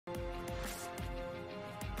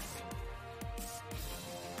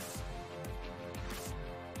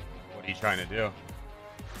you trying to do?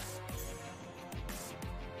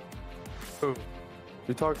 Oh,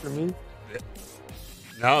 you talking to me?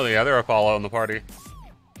 No, the other Apollo in the party.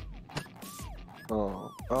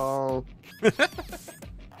 Oh.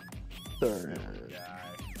 Sorry.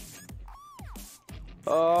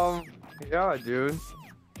 Yeah, dude.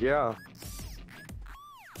 Yeah.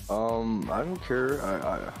 I don't care.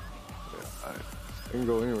 I can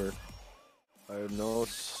go anywhere. I have no.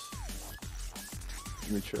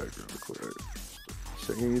 Let me check real quick.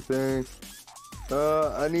 Say anything?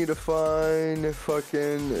 I need to find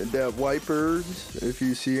fucking that wipers. If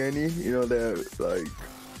you see any, you know that like.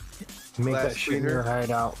 Make that shit in your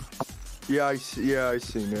hideout. Yeah, I see. Yeah, I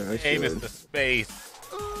seen it. Hey, Mr. Space.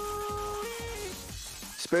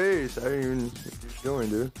 Space. I didn't even join,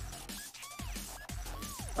 dude.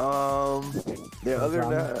 Yeah. Other than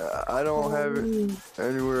that, I don't have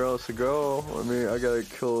anywhere else to go. I mean, I gotta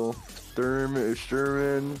kill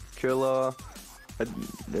Sturman, Killa.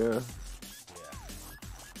 Yeah.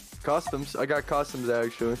 Customs. I got customs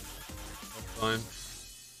actually. Fun.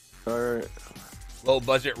 All right. Low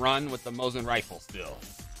budget run with the Mosin rifle still.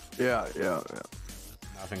 Yeah.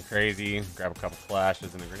 Nothing crazy. Grab a couple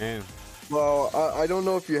flashes and a grenade. Well, I don't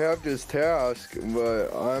know if you have this task,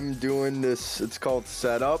 but I'm doing this. It's called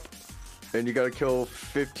setup, and you gotta kill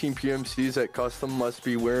 15 PMCs that custom must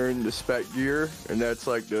be wearing the spec gear, and that's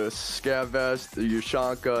like the scav vest, the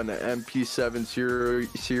Ushanka, and the MP7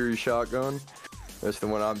 series shotgun. That's the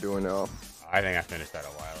one I'm doing now. I think I finished that a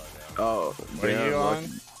while ago. Oh, what are you on?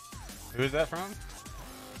 Who's that from?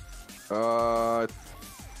 Let's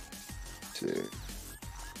see.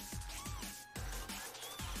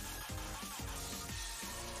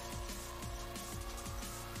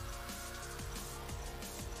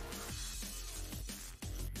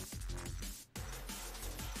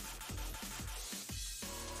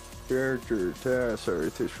 Character, task, sorry,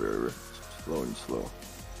 it takes forever. Slow and slow.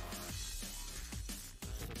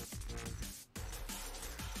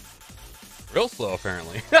 Real slow,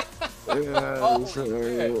 apparently. Yeah,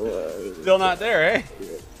 Still not there, eh?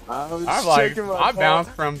 I'm like, I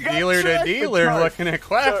bounced from dealer to dealer looking at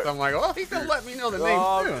quests. I'm like, well, he's gonna let me know the name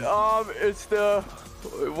soon. It's the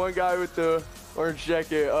one guy with the orange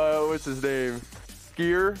jacket. What's his name?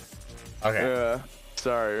 Gear. Okay. Yeah.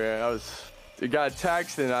 Sorry, man. I got a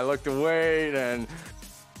text and I looked away and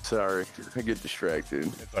sorry, I get distracted.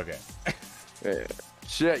 It's okay. Yeah.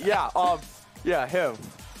 Shit. Yeah. Yeah, him.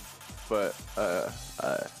 But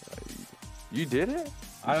you did it?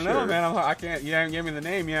 I don't know, man. I can't. You haven't given me the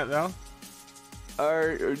name yet, though.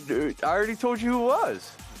 I already told you who it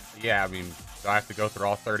was. Yeah, I mean, do I have to go through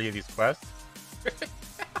all 30 of these quests?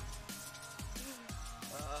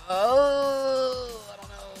 Oh, I don't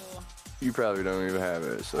know. You probably don't even have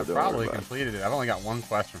it, so I probably completed it. I've only got one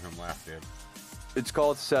quest from him left, dude. It's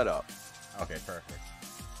called setup. Okay, perfect.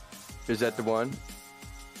 Is that the one?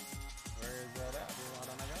 Where is that at, dude? Why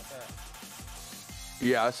don't I got that?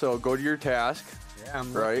 Yeah, so go to your task. Yeah,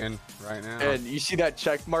 I'm looking right now. And you see that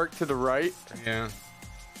check mark to the right? Yeah.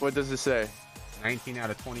 What does it say? 19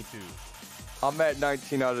 out of 22. I'm at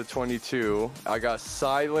 19 out of 22. I got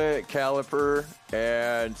silent, caliper,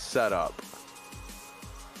 and setup.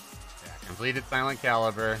 Yeah, completed silent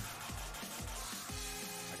caliber.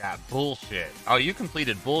 I got bullshit. Oh, you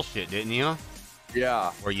completed bullshit, didn't you?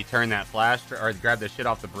 Yeah. Where you turn that flash or grab the shit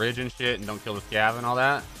off the bridge and shit and don't kill the scav and all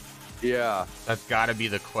that? Yeah. That's got to be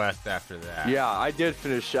the quest after that. Yeah, I did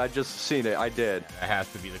finish. I just seen it. I did. That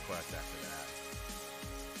has to be the quest after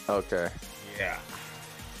that. Okay. Yeah.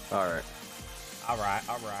 All right. All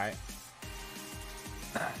right.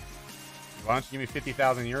 Why don't you give me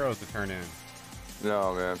 50,000 euros to turn in?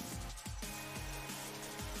 No, man.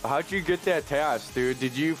 How'd you get that task, dude?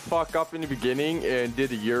 Did you fuck up in the beginning and did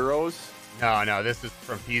the euros? No, this is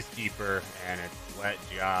from Peacekeeper, and it's Wet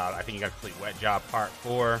Job. I think you got to complete Wet Job Part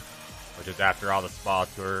 4, which is after all the spa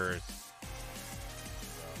tours.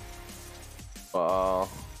 Oh,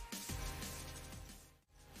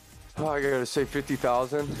 I gotta say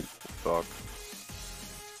 50,000. Fuck.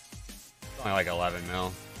 It's only like 11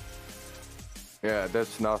 mil. Yeah,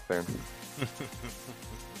 that's nothing.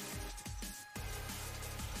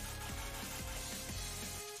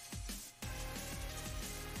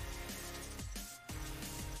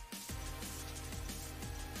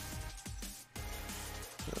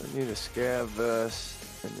 I need a scav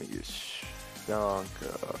vest and a Ushanka.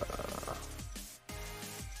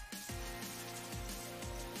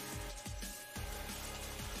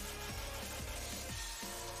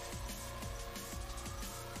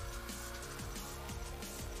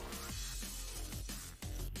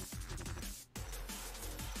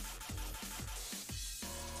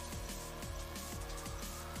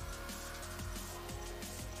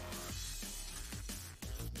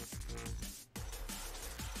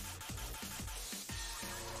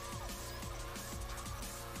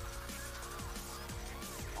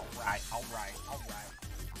 Alright, alright, alright.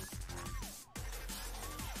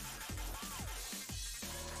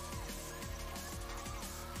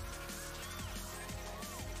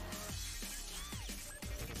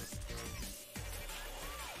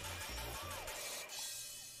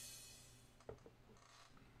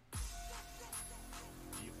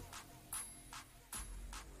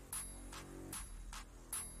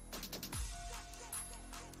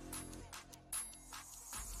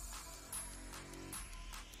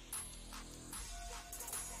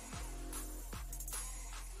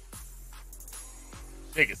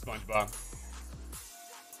 Take it, SpongeBob.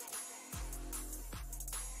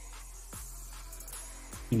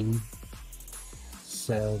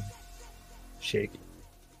 Said, shake.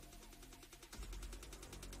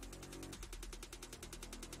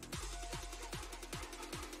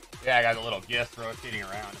 Yeah, I got a little gift rotating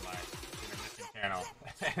around in my intermission channel.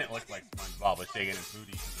 And it looked like SpongeBob was shaking his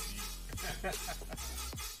booty.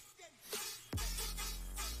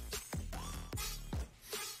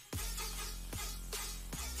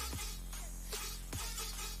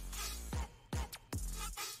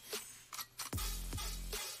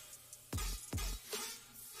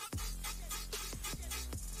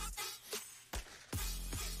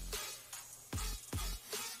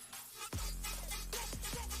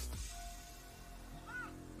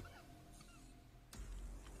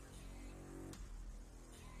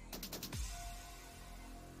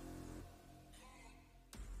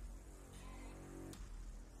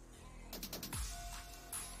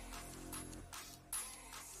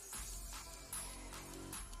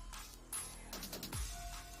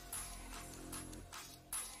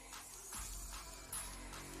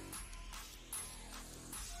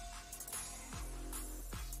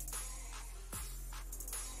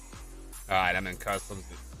 Alright, I'm in customs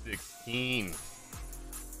at 16.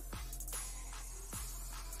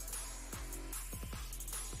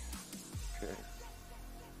 Okay.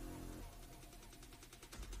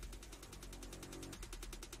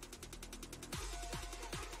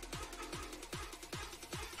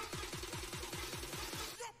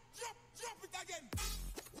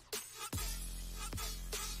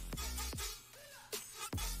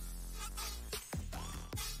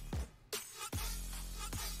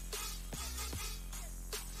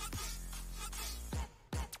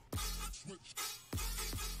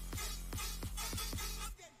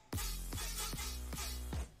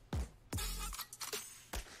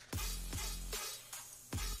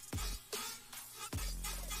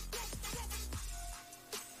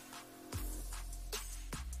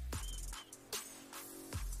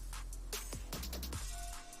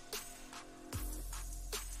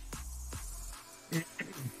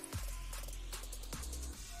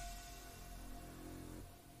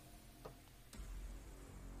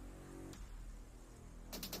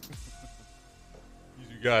 Use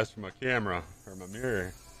you guys for my camera or my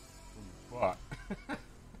mirror. Fuck.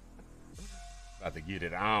 About to get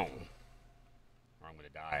it on. Or I'm gonna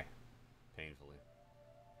die. Painfully.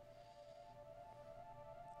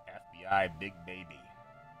 FBI Big Baby.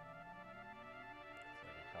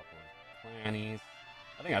 Like a couple of clannies.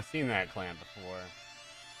 I think I've seen that clan before.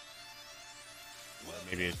 Or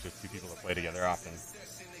maybe it's just two people that play together often.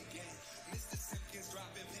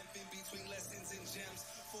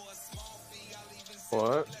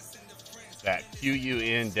 What? That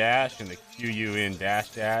QUN dash and the QUN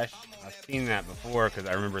dash dash. I've seen that before because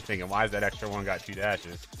I remember thinking, why is that extra one got two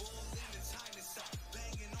dashes?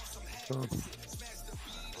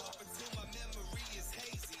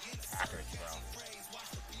 Hackers,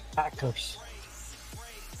 bro. Hackers.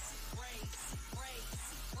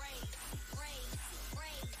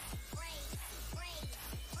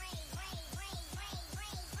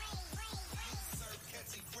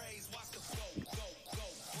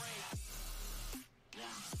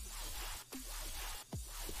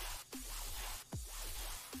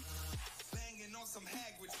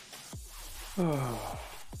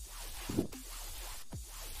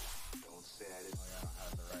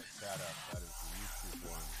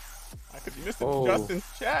 I could be missing Justin's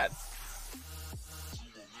chat.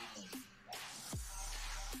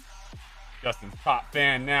 Justin's top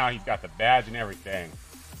fan now. He's got the badge and everything.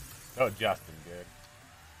 So Justin, dude.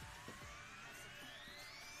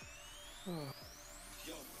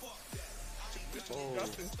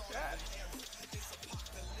 Justin's chat.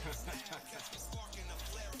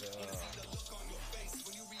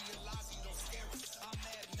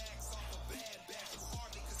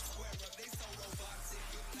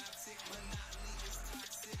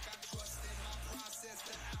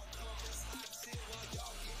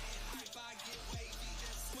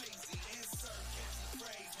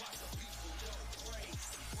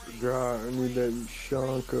 God, I need that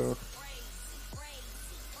Shanka.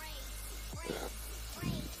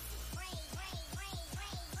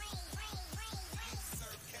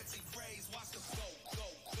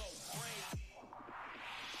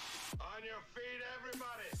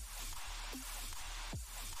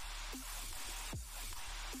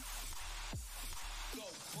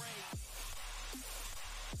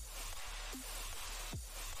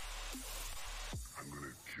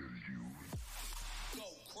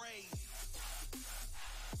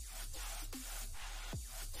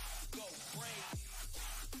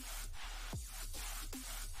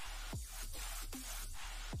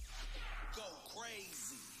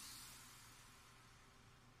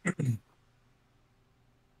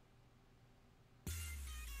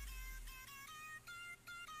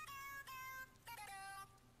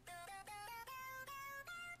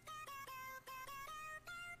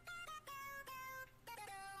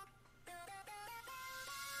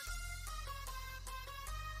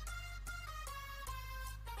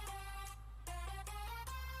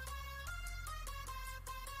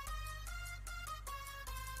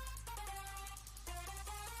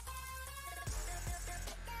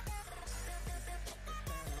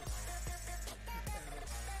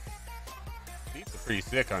 Beats are pretty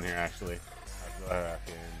sick on here, actually. I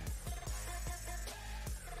reckon.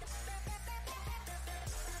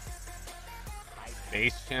 Tight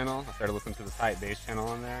bass channel. I started listening to the tight bass channel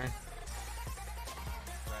on there.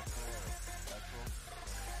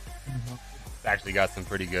 It's actually got some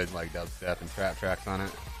pretty good like dubstep and trap tracks on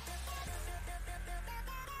it.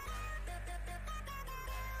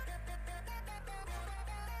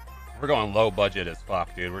 We're going low budget as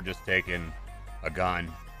fuck, dude. We're just taking a gun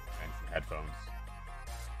and some headphones.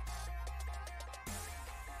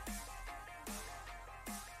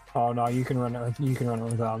 Oh no, you can run it. You can run it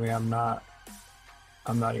without me. I'm not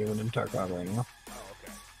even in Tarkov right now. Oh,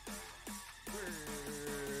 okay.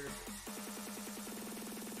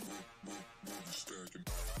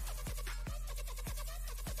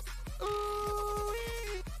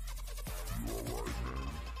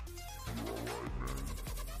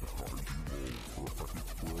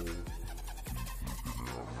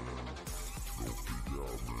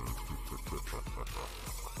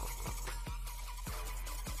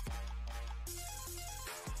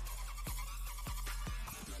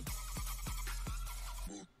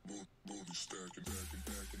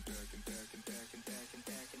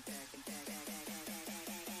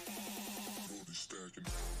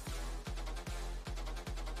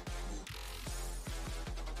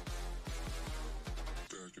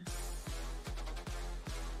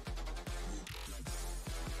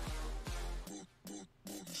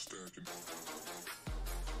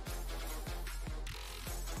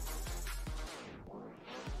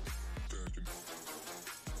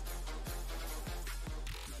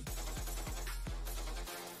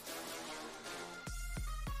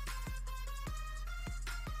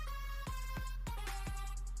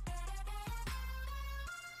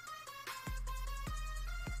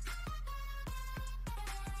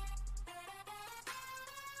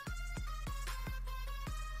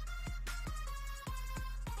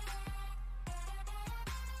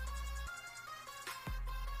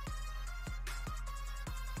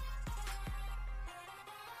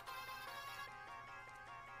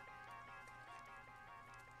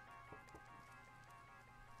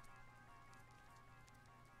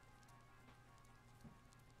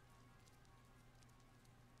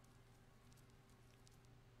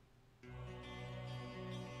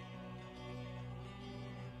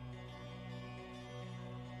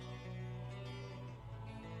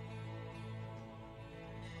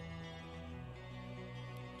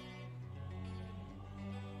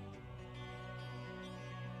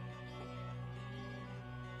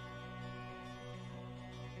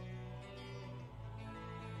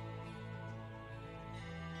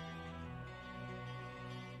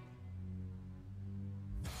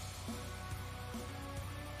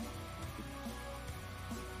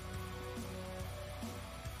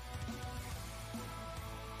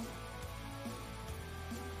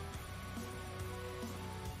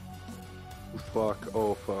 Fuck.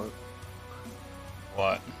 Oh, fuck.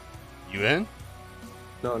 What? You in?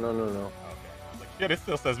 No. Okay. I was like, shit, it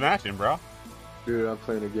still says matching, bro. Dude, I'm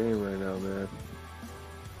playing a game right now, man.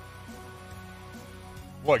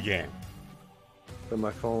 What game? On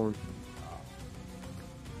my phone.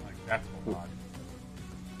 Like, that's what odd.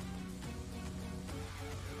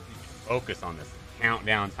 Focus on this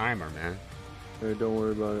countdown timer, man. Hey, don't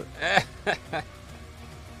worry about it.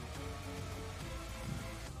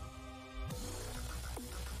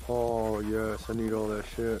 Oh, yes, I need all that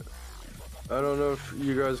shit. I don't know if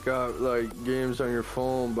you guys got, like, games on your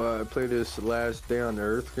phone, but I played this Last Day on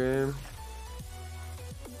Earth game.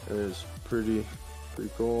 It's pretty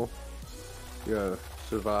cool. You gotta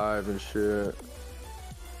survive and shit.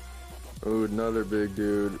 Ooh, another big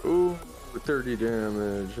dude. Ooh, 30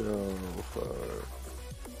 damage. Oh, fuck.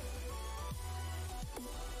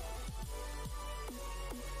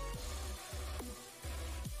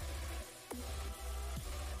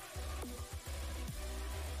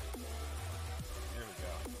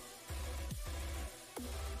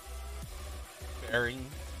 Bearing.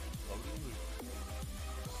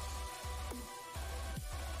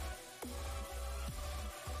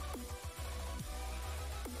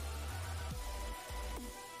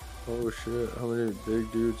 Oh Oh shit, how many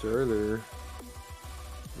big dudes are there?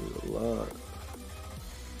 There's a lot.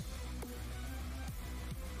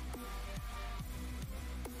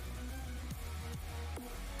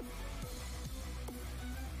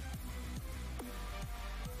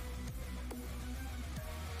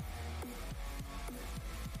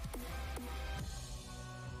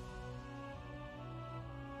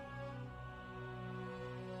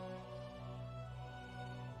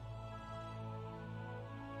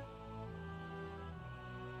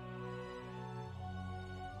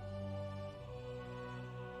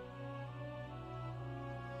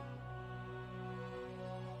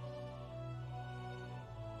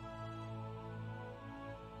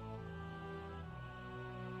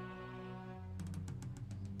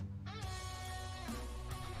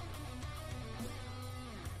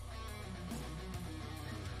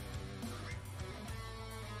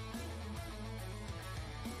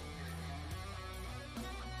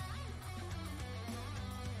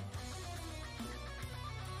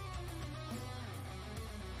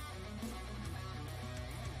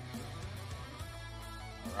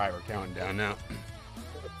 All right, we're counting down now.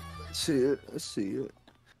 I see it. I see it.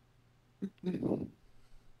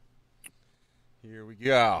 Here we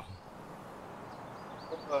go.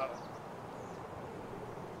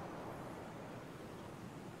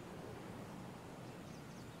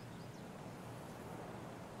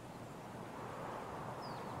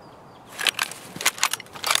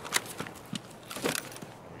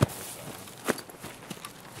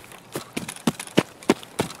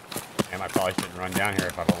 Damn, I probably shouldn't run down here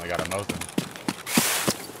if I've only got a Mosin.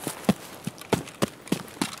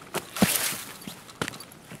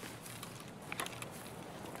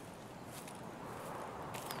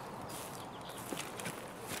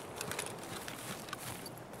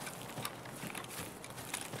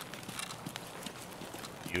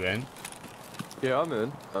 You in? Yeah, I'm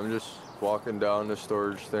in. I'm just walking down the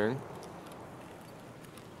storage thing.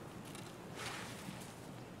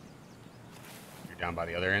 You're down by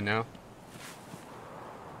the other end now?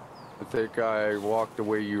 I think I walked the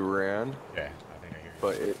way you ran, Okay, I think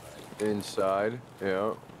I hear you. but inside, yeah.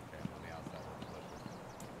 Okay, I'm on the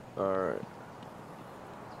outside. Alright.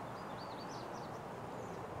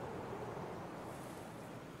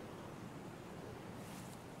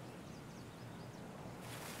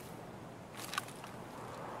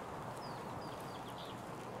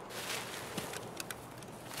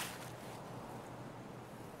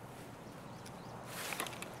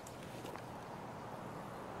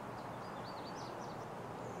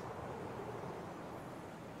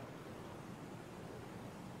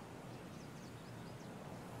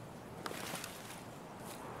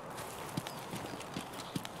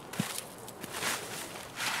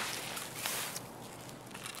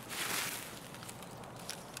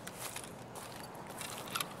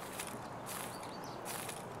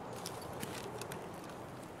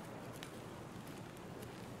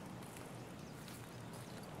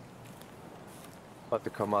 About to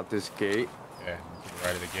come out this gate. Okay, to the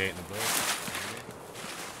right of the gate in the bush.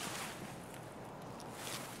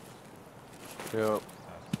 Yep.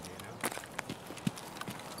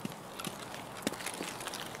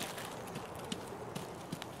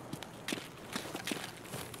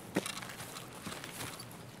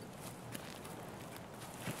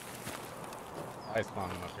 I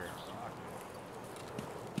spawned him up here.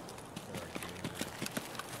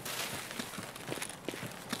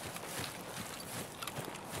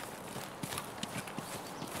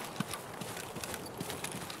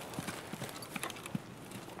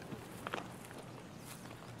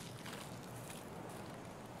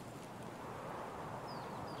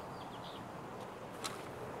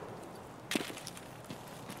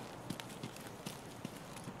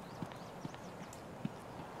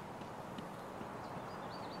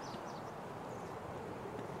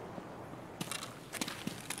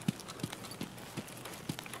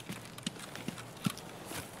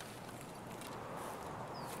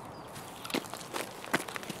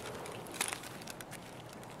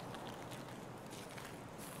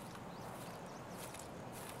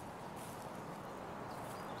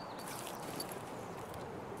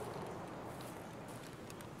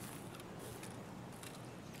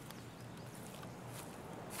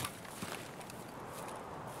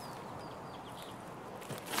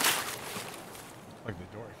 Like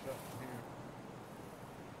the door shut from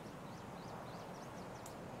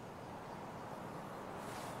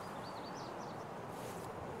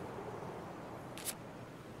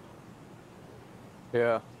here.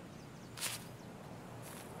 Yeah.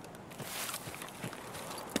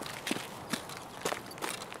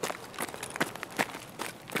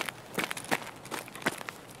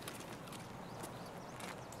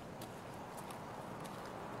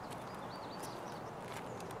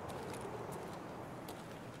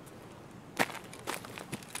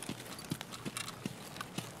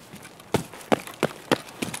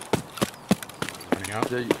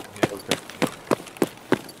 Yeah. Okay.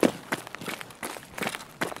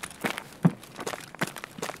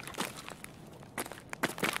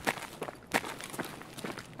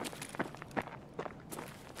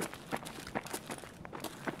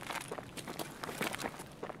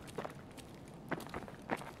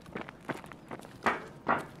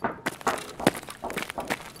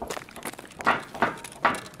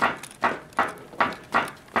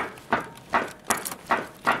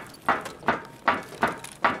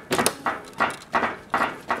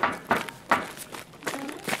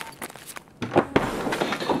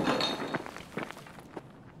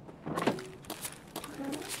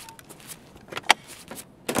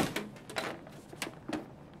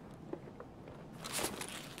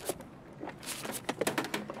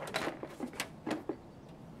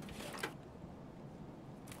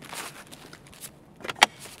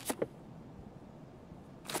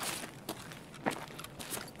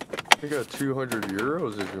 I got 200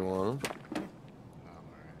 euros if you want them. No, I'm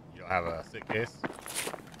alright. You don't have a sit case?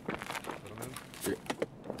 Put them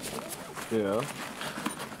in? Yeah.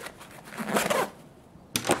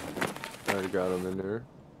 I got them in there.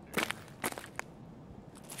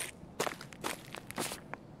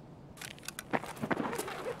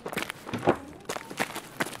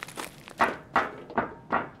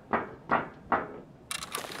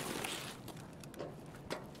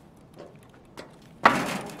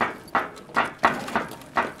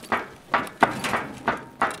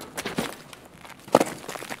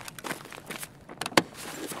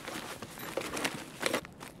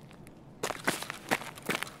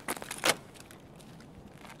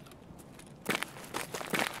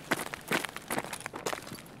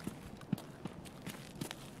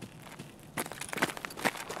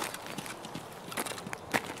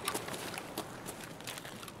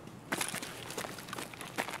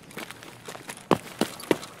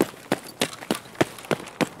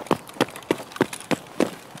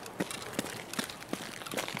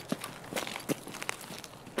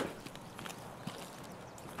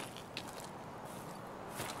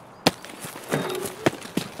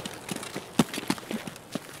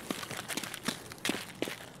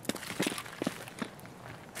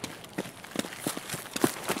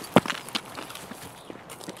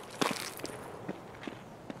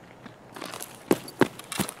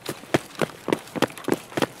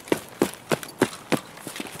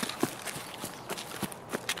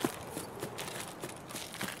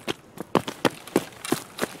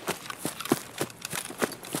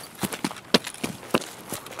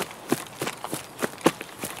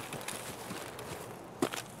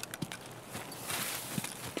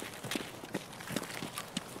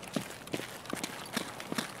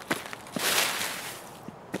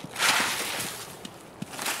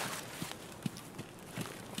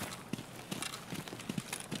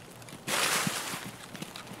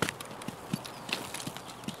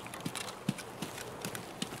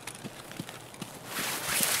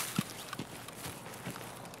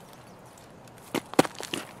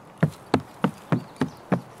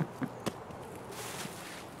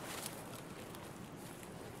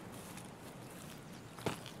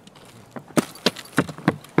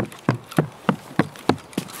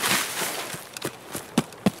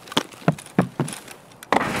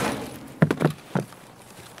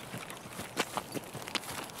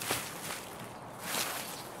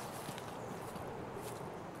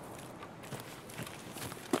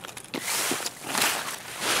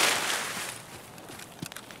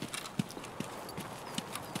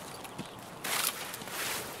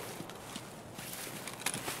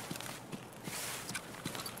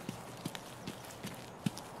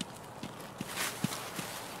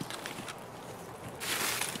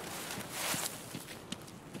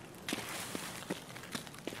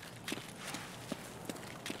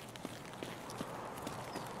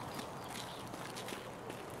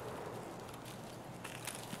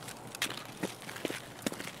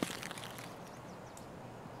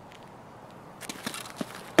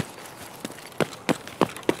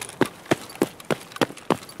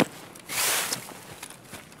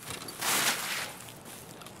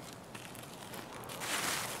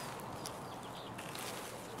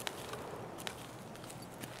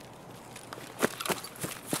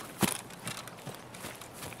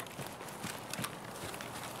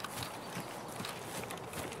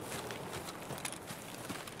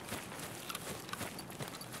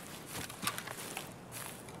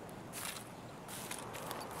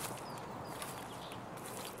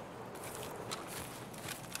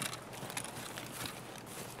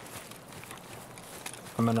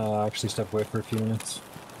 I'm gonna actually step away for a few minutes.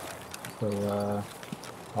 So,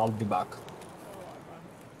 I'll be back.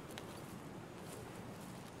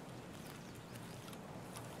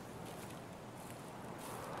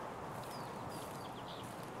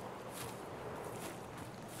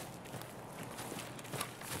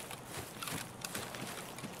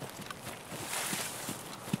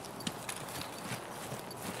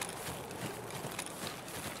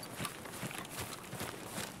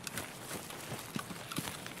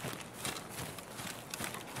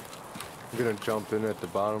 gonna jump in at the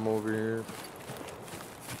bottom over here.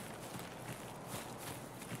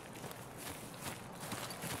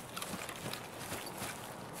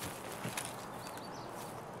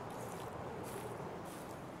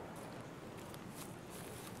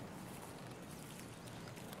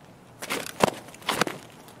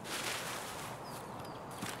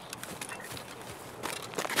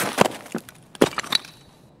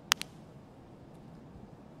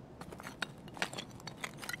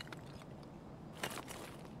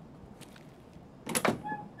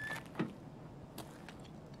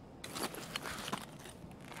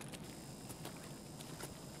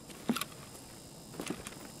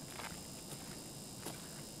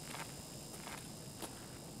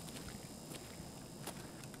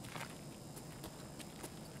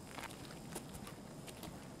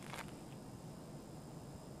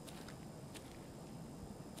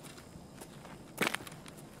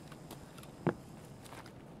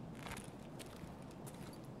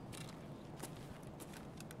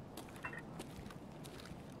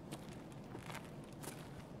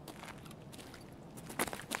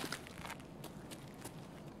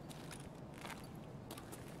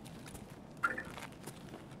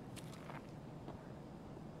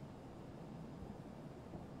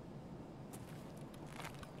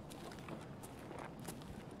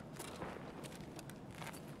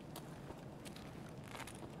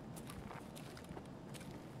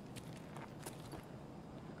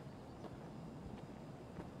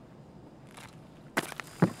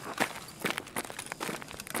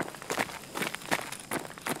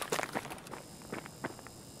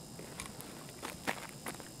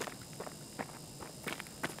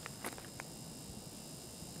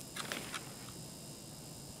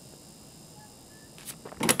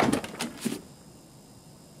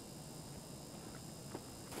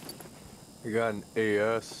 You got an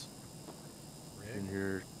AS in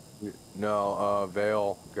here. No,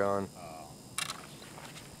 Veil gun. Oh.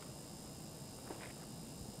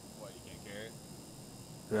 What, you can't carry it?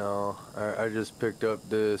 No, I just picked up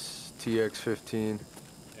this TX-15.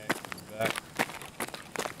 Okay, come back.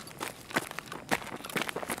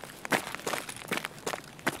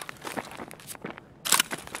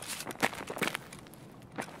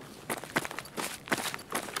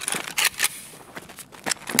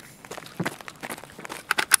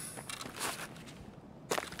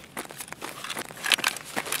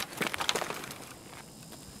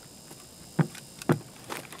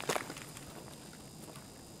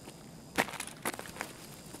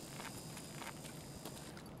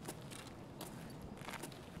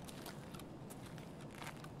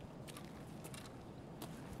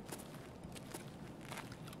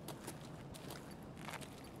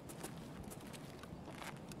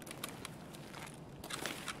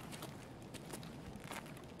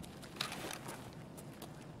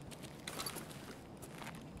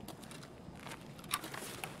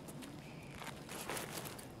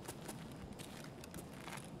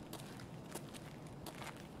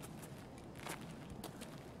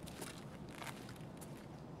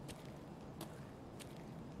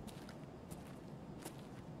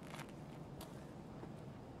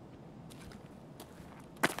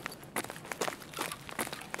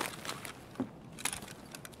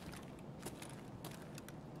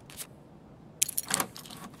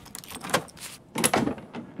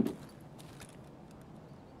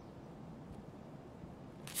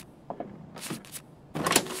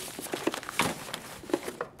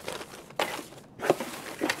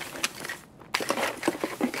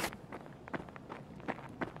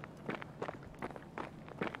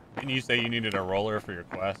 Didn't you say you needed a roller for your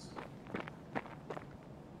quest?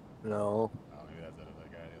 No. Oh, maybe that's out of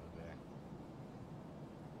that guy the other day.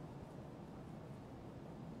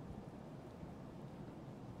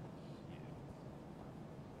 Shit.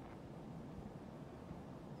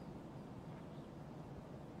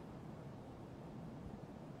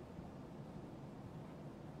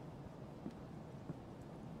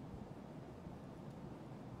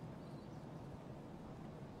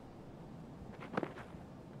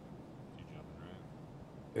 You jumping, right?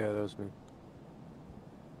 Yeah, that was me.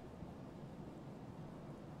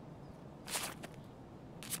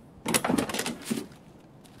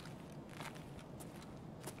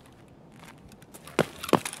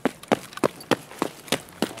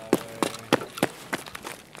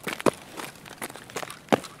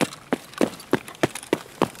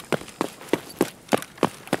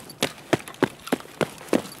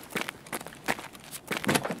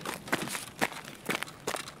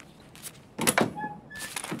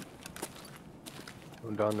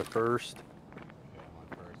 Going down to first. Okay, I'm on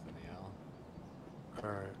first in the L.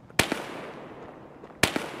 Alright.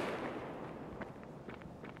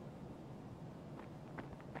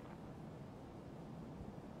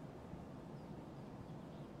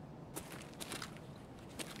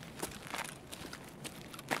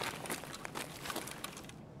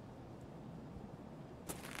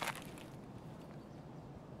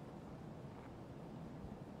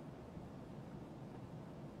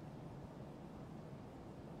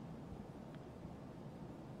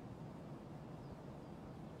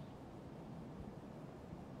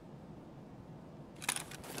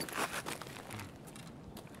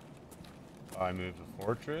 Oh, I moved the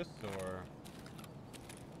fortress, or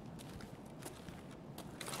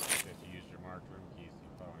if you use your marked room keys, you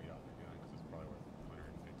probably want to get off your gun because it's probably worth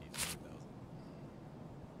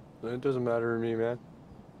 157,000. It doesn't matter to me, man.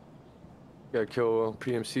 Gotta kill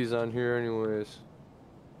PMCs on here anyways.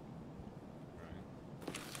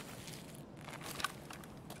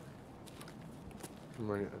 How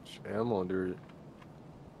many ammo under it?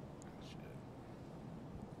 Shit.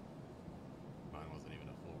 Mine wasn't even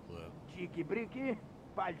a full clip. Чики-брики,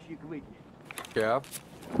 пальчик вытни. Cap.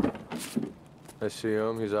 I see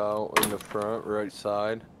him. He's out in the front, right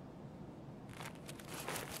side.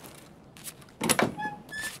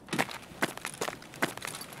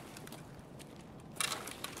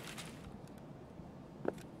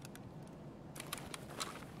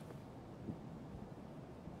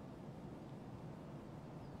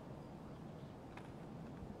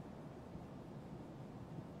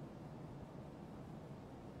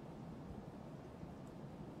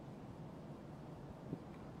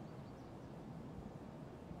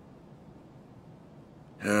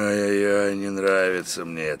 Ай-яй-яй, не нравится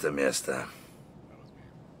мне это место.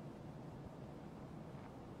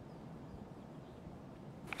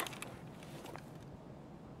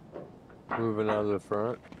 Moving out of the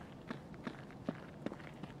front.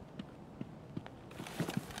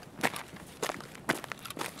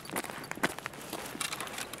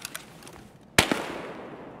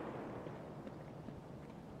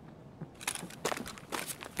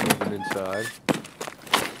 Moving inside.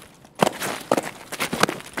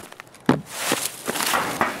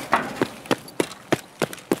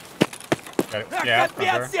 Yeah,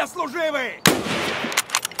 Опять все служивые!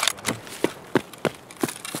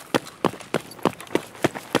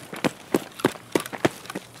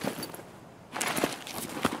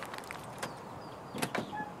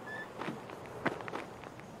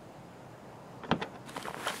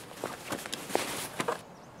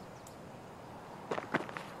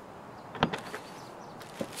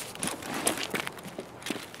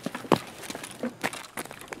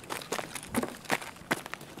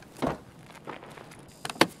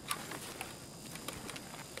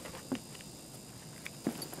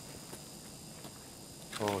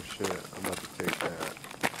 Oh shit, I'm about to take that.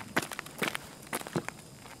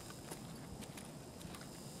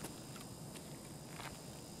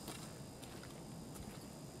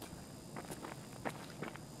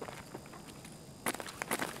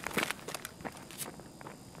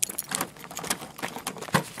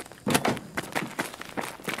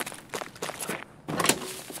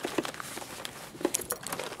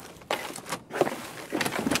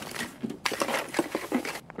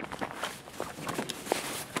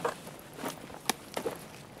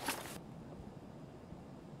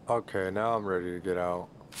 Okay, now I'm ready to get out.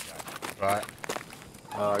 Right.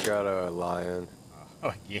 I got a lion. Oh,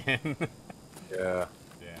 again? Yeah.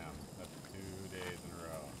 Damn, that's 2 days in a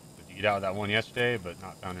row. Did you get out with that one yesterday, but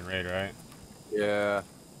not found in raid, right? Yeah. Yeah.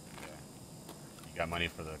 You got money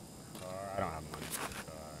for the car? I don't have money for the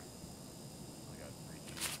car. I got 3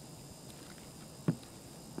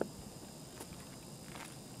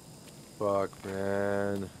 keys. Fuck,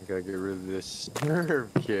 man. I gotta get rid of this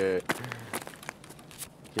nerve kit.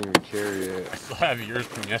 Can't even carry it. I still have yours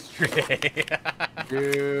from yesterday.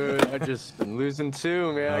 Dude, I'm losing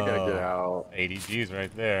 2, man. I gotta get out. 80 G's right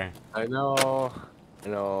there. I know.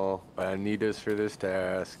 But I need this for this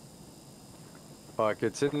task. Fuck,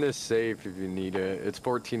 it's in this safe if you need it. It's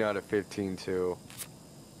 14 out of 15, too.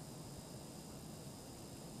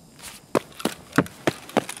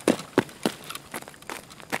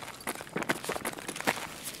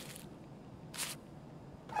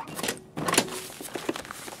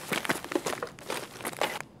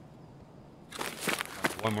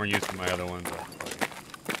 One more use of my other one, but fuck it.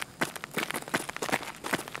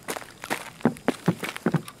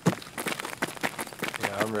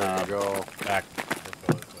 Yeah, I'm ready to go. Back. Let's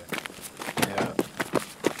go this way. Yeah.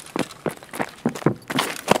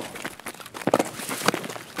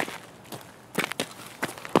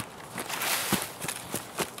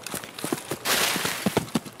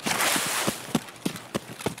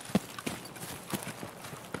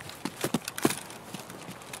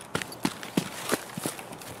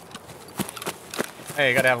 Hey,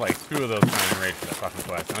 you gotta have like 2 of those kind of raids for that fucking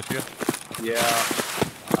quest, don't you? Yeah.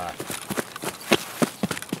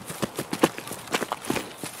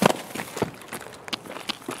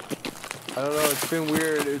 I don't know, it's been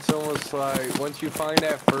weird. It's almost like once you find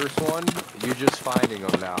that first one, you're just finding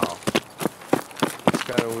them now. It's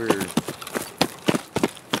kind of weird.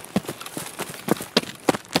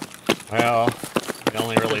 Well, you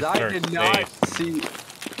only really I search did not safe. see.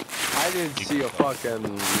 I didn't see a fucking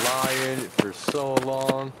lion for so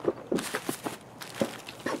long.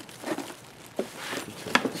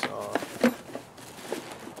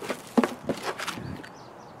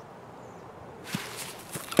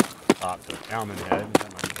 talk to a cowman head.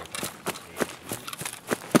 That might be what that is.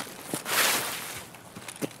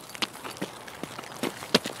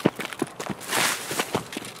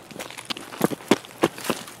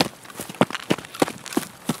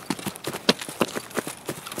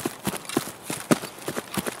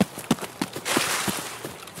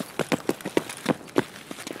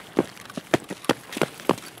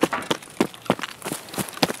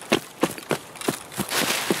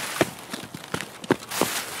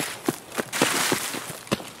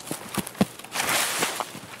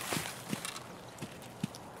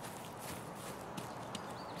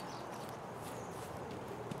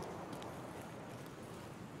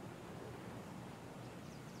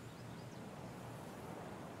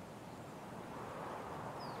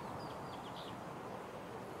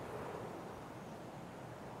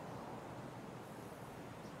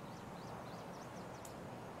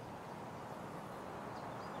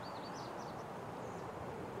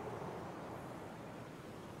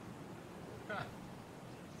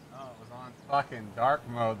 Oh, it was on fucking dark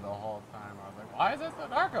mode the whole time. I was like, why is it so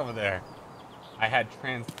dark over there? I had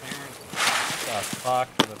transparency. What the fuck?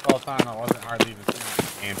 For this whole time, I wasn't hardly even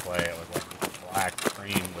seeing the gameplay. It was like this black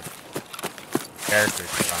screen with character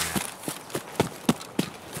shit on it.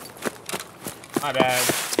 My bad,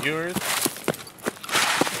 viewers.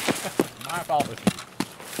 My apologies.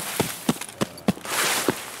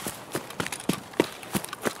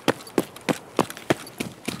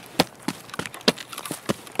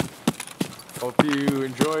 Hope you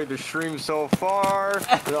enjoyed the stream so far.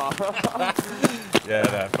 Yeah,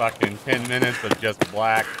 that fucking 10 minutes of just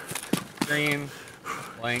black screen,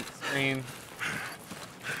 blank screen.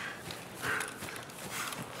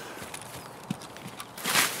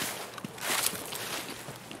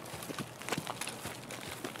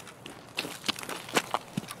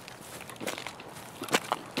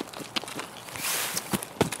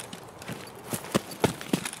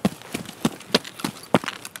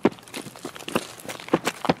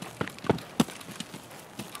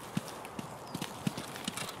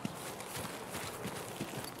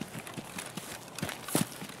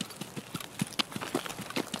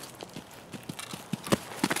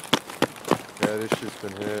 Yeah, this shit's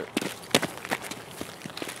been hit.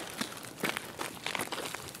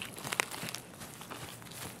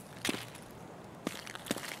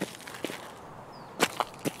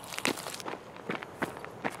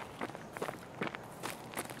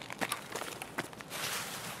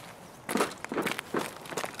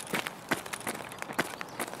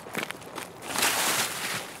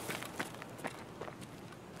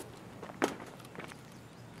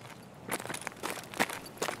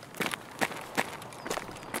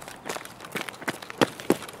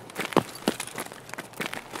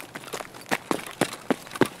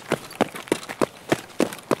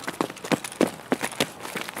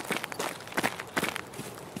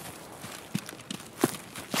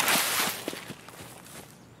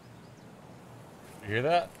 You hear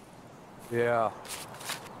that? Yeah.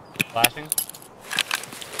 Flashing?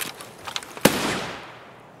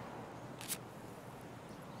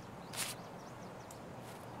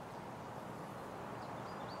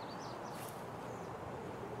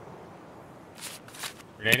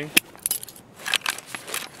 Grenading? Get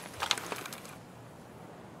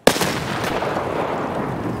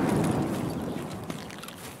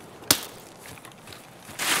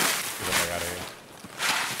the fuck out of here.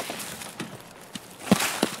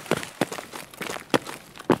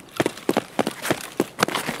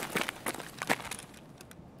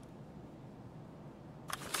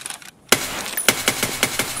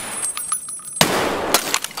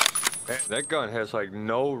 Man, that gun has like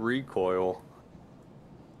no recoil.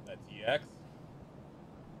 That TX?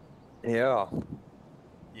 Yeah.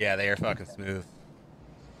 Yeah, they are fucking smooth.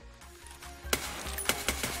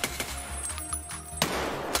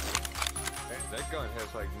 Man, that gun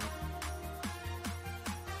has like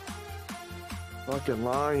fucking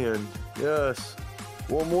lion. Yes.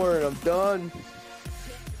 One more and I'm done.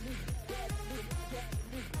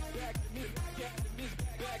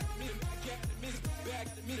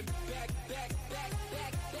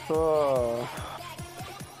 Oh.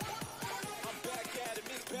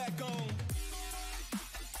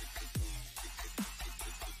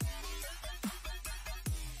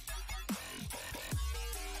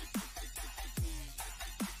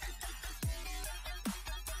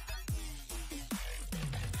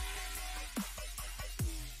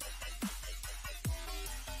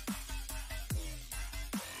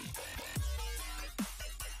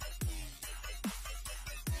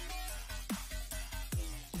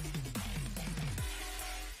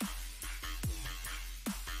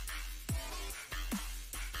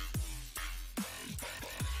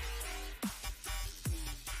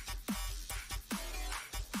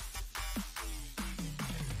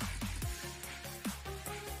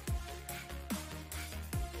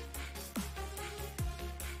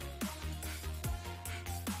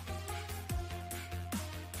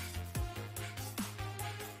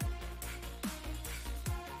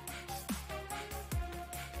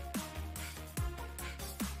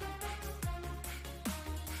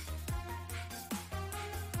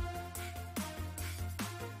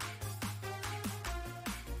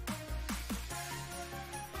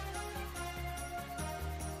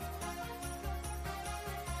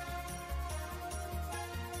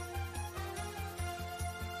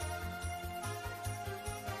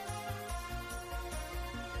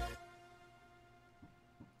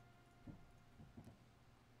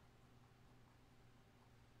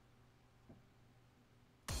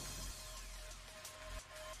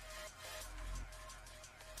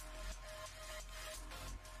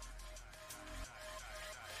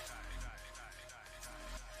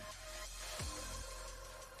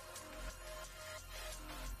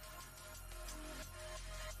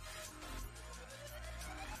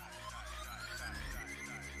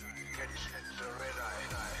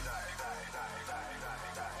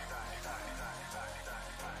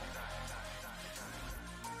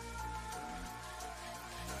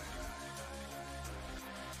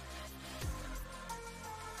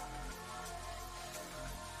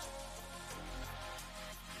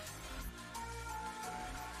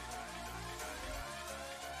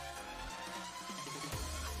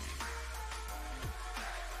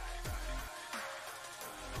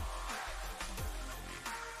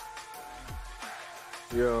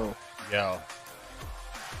 Yo, Yo,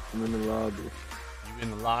 I'm in the lobby. you in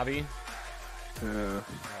the lobby? Yeah. Oh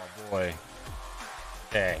boy.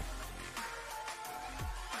 Okay.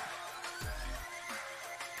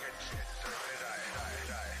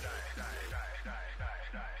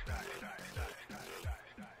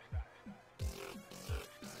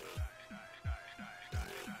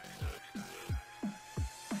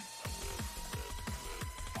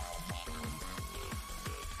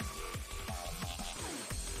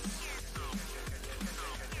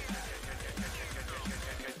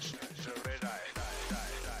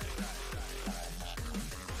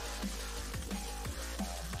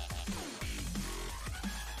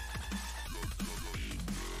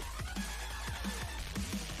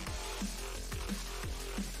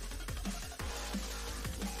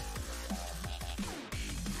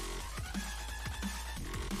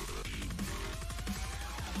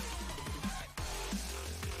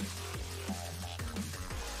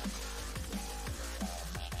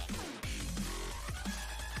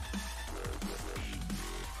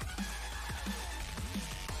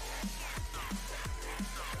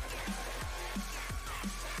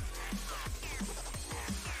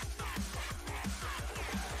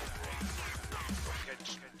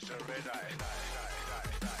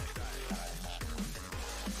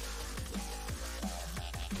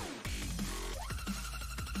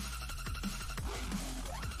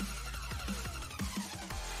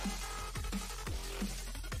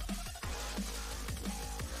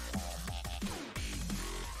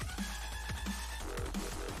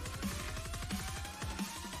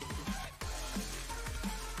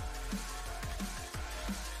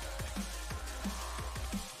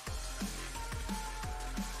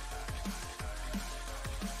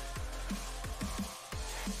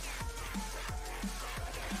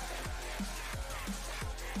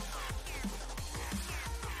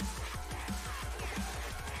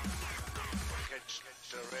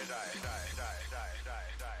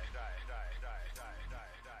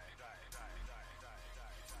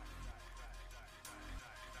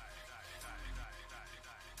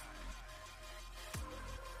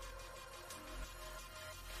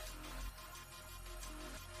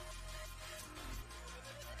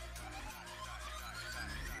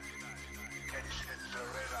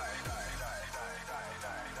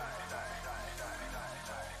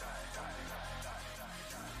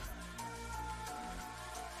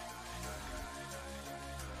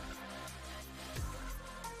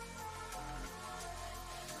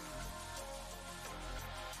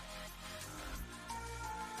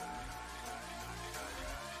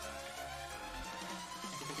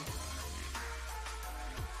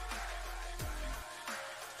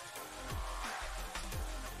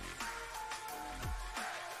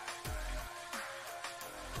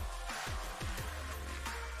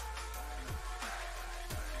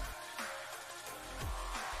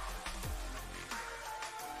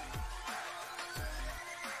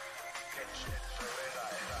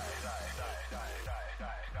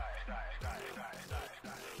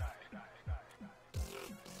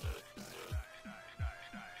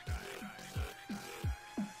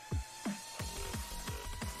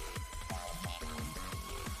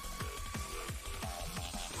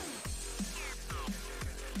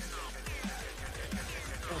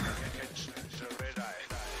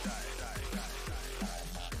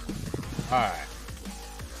 Alright.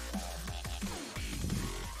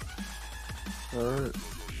 Alright.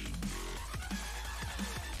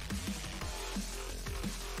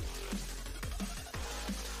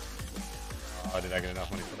 Oh, did I get enough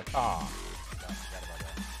money for the car? No, forgot about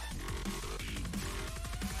that.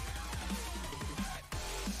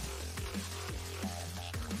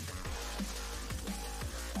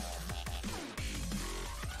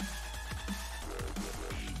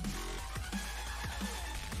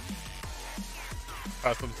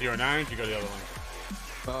 Custom 09, you go to the other one.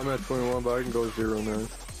 I'm at 21, but I can go 09.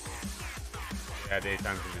 Yeah,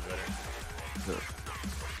 daytime's gonna be better. Yeah.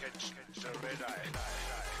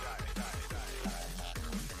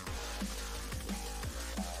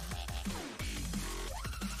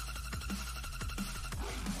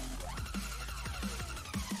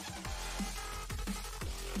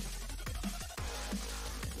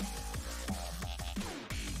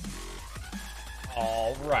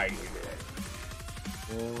 All right.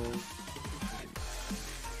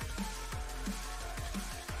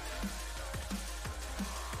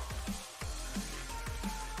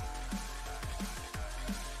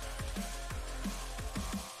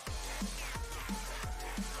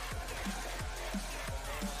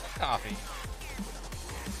 Coffee.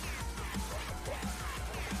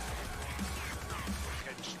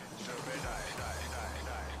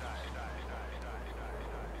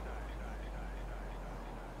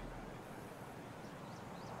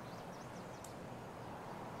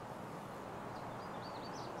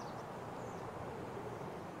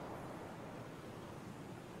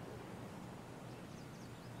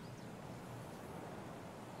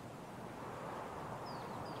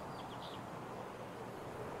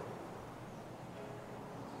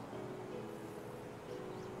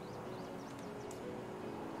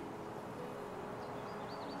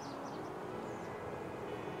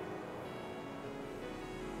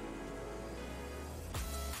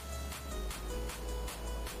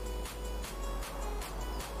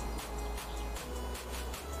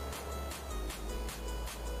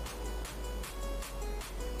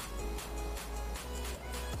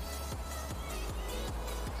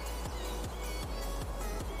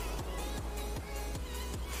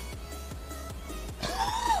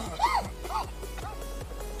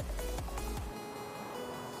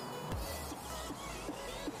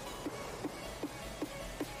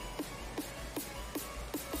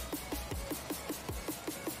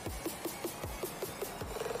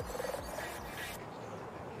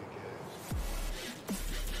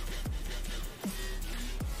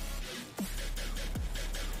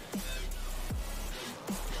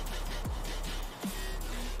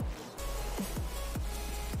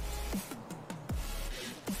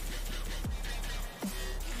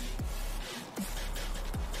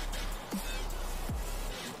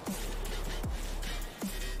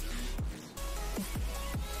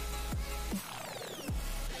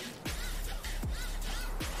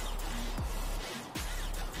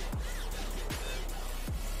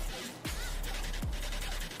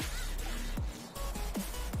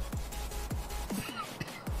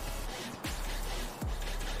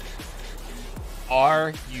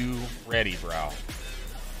 Are you ready, bro?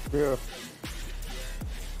 Yeah.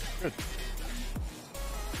 Good.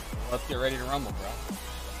 Let's get ready to rumble,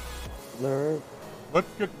 bro. Alright. Let's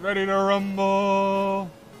get ready to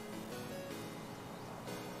rumble.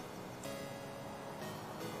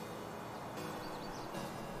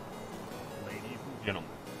 Ladies and gentlemen.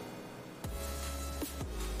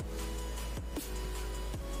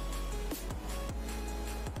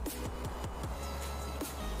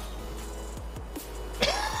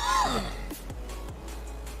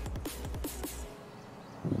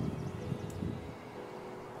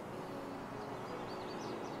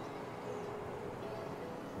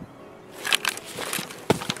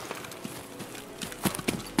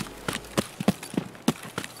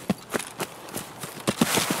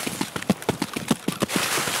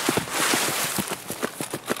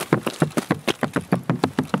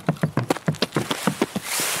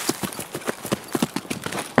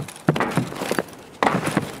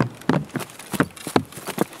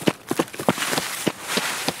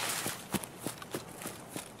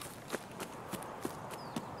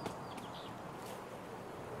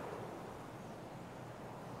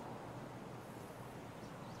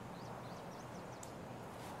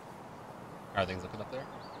 How are things looking up there?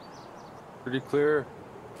 Pretty clear.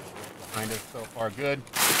 Behind us so far, good.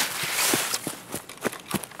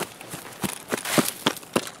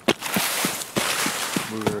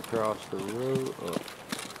 Moving across the road.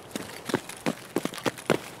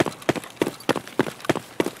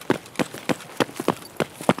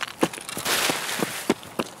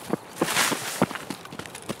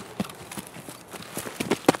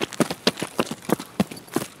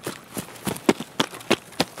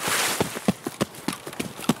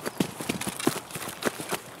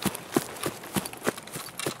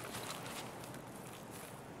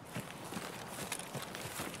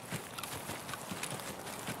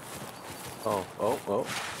 Oh.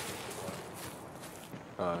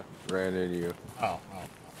 Oh. Ran into you. Oh.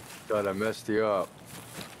 God, I messed you up.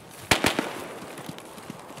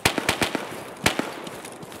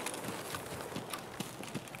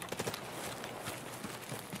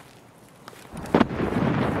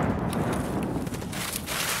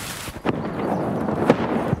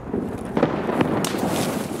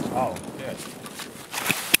 Oh, shit.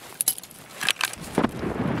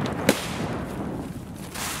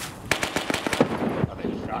 Oh, they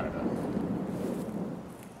just shot at us.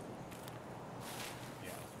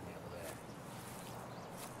 Yeah, it's me over there.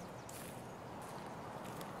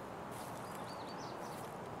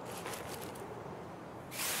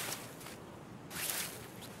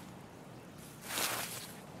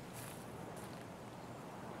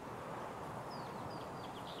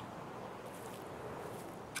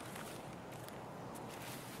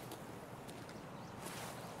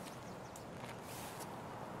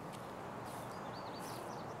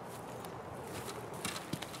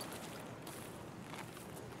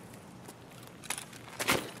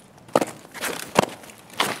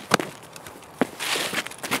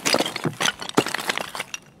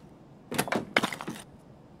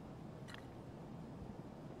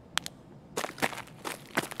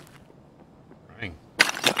 Running.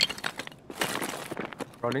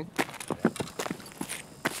 Running?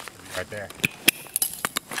 Right there.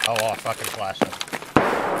 Oh, fucking flash us.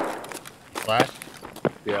 Flash?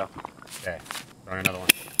 Yeah. Okay. Throwing another one.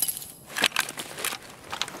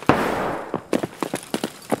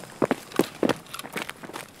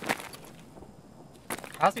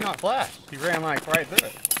 How's he not flash? He ran like right through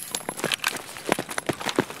it.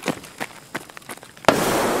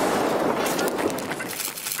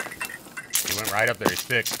 He went right up there. He's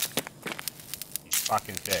sick. He's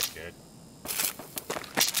fucking sick, dude.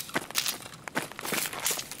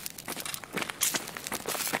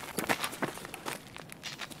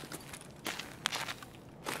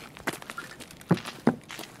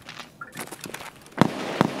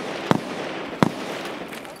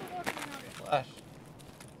 Flash.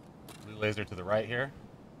 Blue laser to the right here.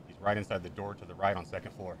 He's right inside the door to the right on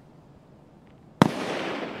second floor.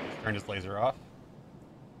 Just turned his laser off.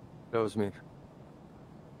 That was me.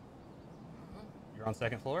 You're on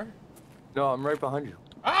second floor? No, I'm right behind you.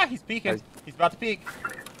 Ah, he's peeking. He's about to peek.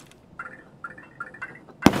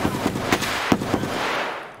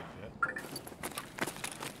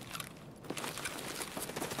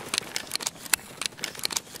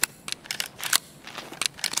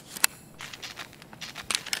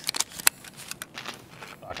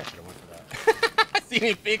 Fuck, I should have went for that. I seen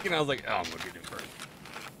him peeking, I was like, oh, I'm gonna get him first.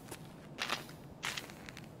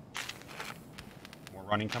 More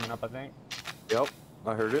running coming up, I think. Yep,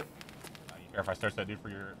 I heard it. You care if I search that dude for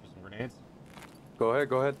some grenades? Go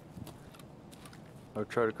ahead. I'll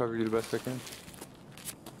try to cover you the best I can.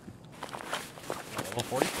 Level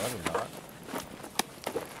 47, dog.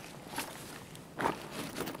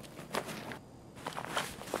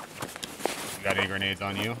 You got any grenades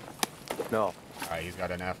on you? No. Alright, he's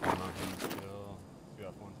got an F1 on him still. 2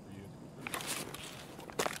 F1s for you.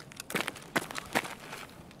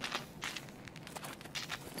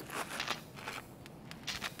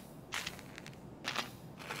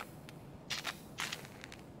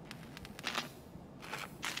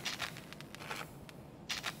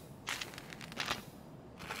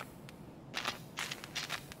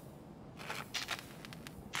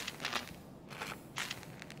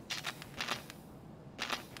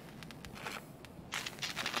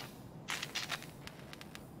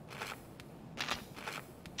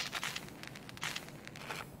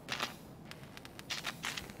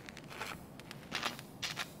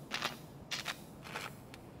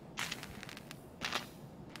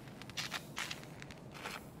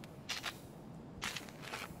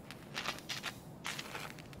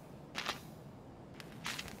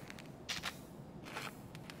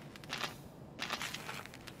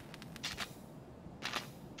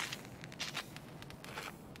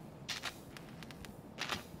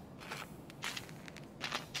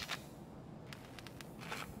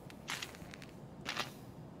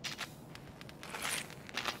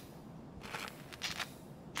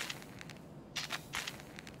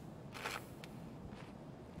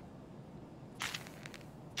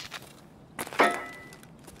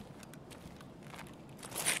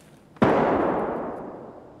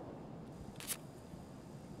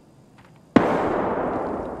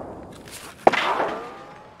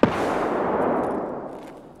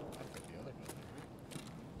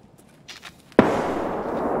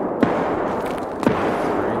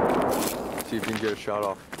 See if you can get a shot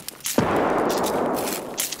off.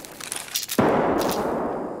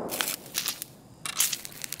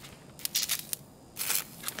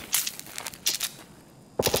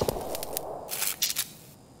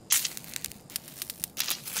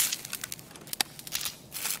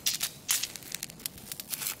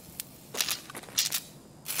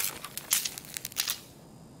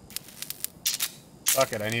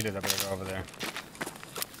 Fuck it, I needed a burger over there.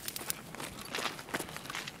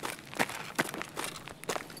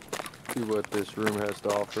 See what this room has to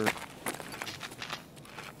offer.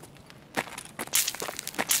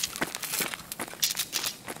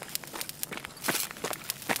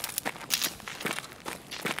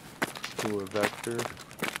 Ooh, a vector.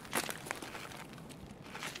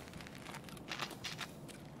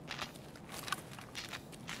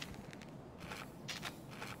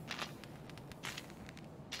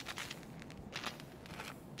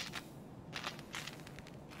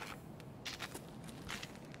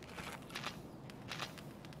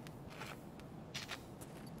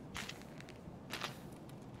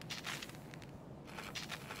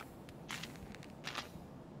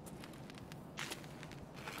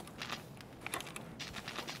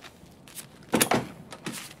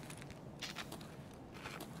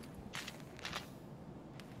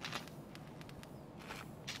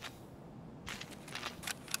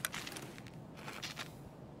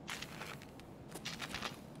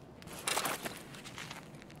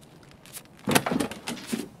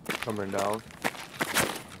 Coming down.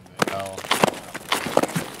 Hell.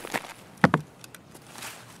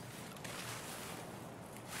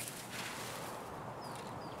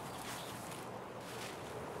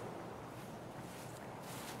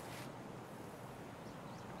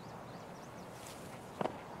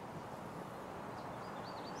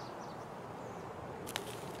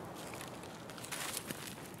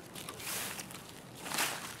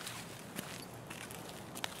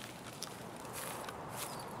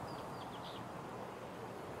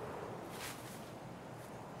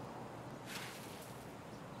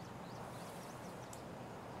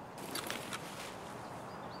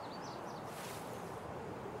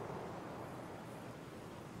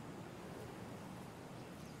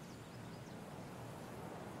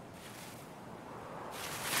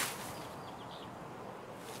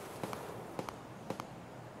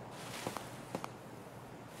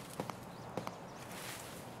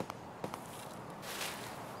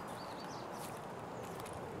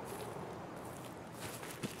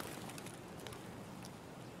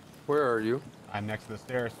 Where are you? I'm next to the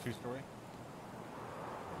stairs, 2-story.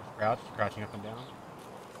 Just crouching up and down.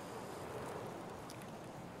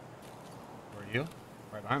 Where are you?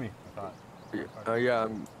 Right behind me, I thought. Yeah,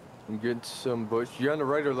 I'm getting some bush. You on the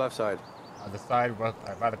right or left side? The side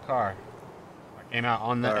by the car. I came out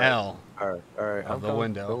on the All right. L All right. of the coming.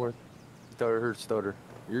 window. Don't worry. Thought I heard stutter.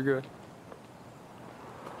 You're good.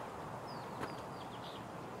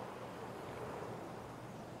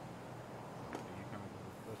 You coming to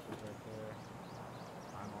the bushes right there.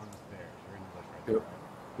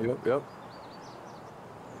 Yep.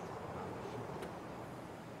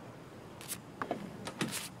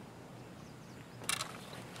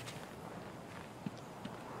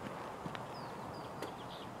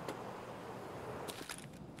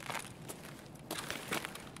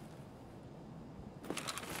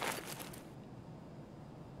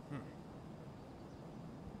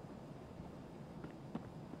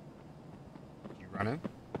 You running?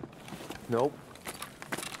 Nope.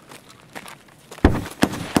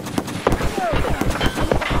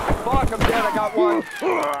 Fuck, I'm dead. I got one.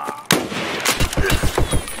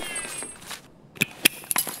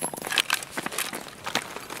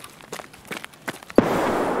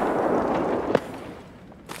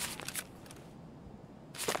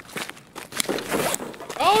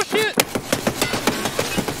 Oh shit!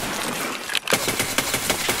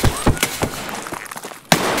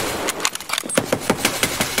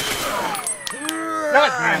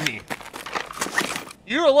 God damn me!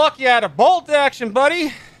 You were lucky I had a bolt action,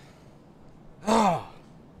 buddy. Oh.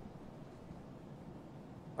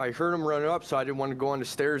 I heard him run up, so I didn't want to go on the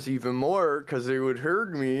stairs even more because they would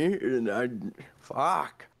hurt me, and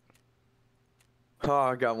fuck. Oh,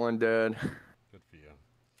 I got one dead. Good for you.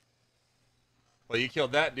 Well, you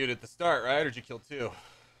killed that dude at the start, right? Or did you kill two?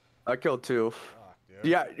 I killed two. Fuck, dude.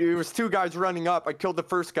 Yeah, it was two guys running up. I killed the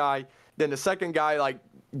first guy, then the second guy like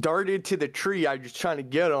darted to the tree. I was trying to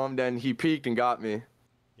get him, then he peeked and got me.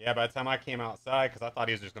 Yeah, by the time I came outside, because I thought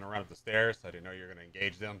he was just going to run up the stairs, so I didn't know you were going to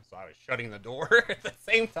engage them, so I was shutting the door at the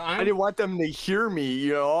same time. I didn't want them to hear me,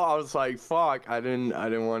 you know. I was like, fuck. I didn't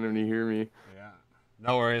want them to hear me. Yeah.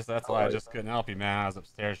 No worries. That's why I just couldn't help you, man. I was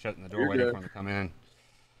upstairs shutting the door, waiting for him to come in.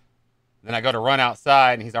 Then I go to run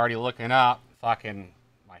outside, and he's already looking up. Fucking,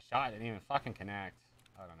 my shot didn't even fucking connect.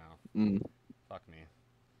 I don't know. Fuck me.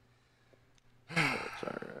 That's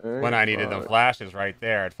alright. When I needed them flashes right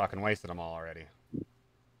there, I'd fucking wasted them all already.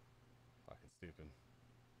 Fucking stupid.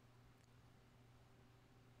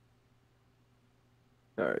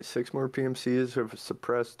 Alright, 6 more PMCs with a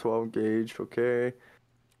suppressed 12 gauge, okay.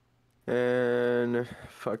 And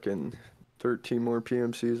fucking 13 more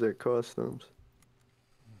PMCs at customs.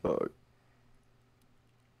 Fuck.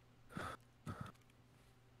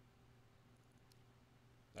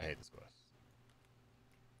 I hate this quest.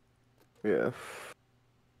 Yeah.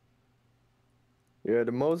 Yeah,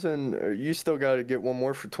 the Mosin, you still got to get one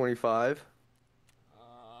more for 25.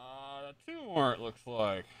 2 more, it looks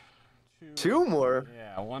like. 2 more?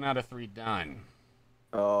 Yeah, 1 out of 3 done.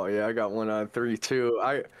 Oh, yeah, I got 1 out of 3 too.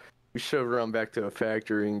 We should run back to a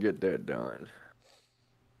factory and get that done.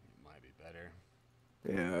 Might be better.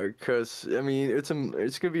 Yeah, because, I mean, it's going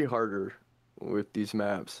to be harder with these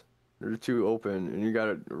maps. They're too open, and you got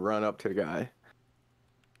to run up to the guy.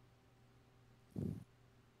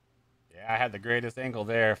 Yeah, I had the greatest angle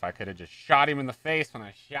there. If I could have just shot him in the face when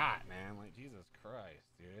I shot, man. Like, Jesus Christ,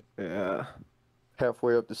 dude. Yeah.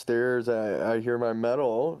 Halfway up the stairs, I hear my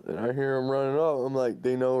metal, and I hear him running up. I'm like,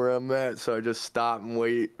 they know where I'm at, so I just stop and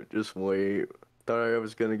wait. Just wait. Thought I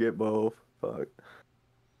was going to get both. Fuck.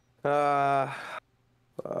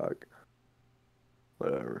 Fuck.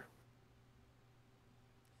 Whatever.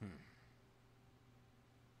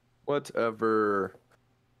 Whatever.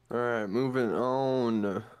 Alright, moving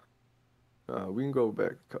on. We can go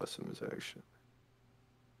back to customization.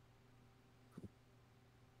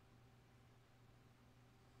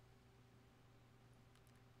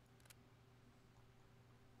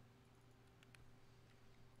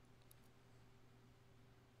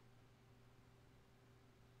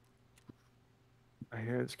 My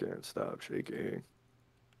hands can't stop shaking.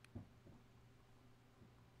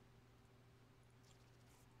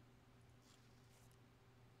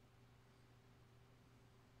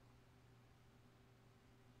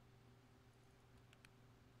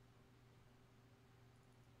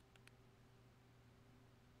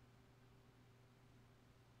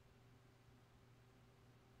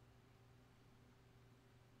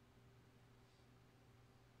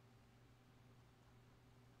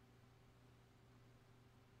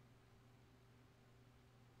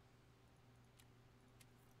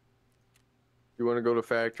 You want to go to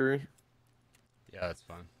factory? Yeah, that's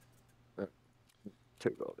fine.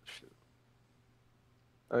 Take all this shit.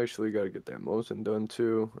 I actually got to get that Mosin done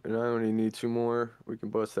too, and I only need 2 more. We can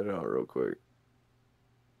bust that out real quick.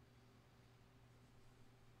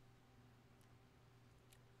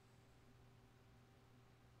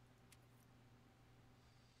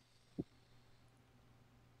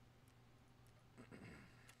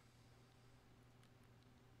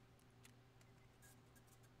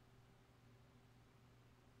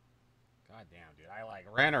 God damn, dude. I, like,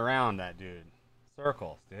 ran around that dude.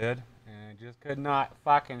 Circles, dude. And I just could not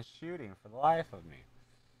fucking shoot him for the life of me.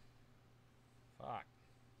 Fuck.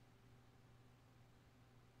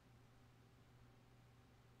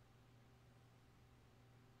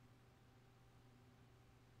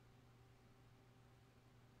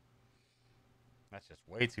 That's just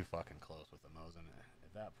way too fucking close with the Mosin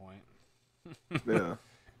at that point. Yeah.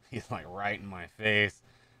 He's like right in my face.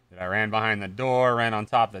 I ran behind the door, ran on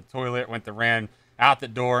top of the toilet, ran out the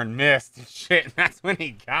door and missed and shit. And that's when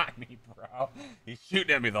he got me, bro. He's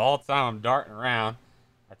shooting at me the whole time I'm darting around.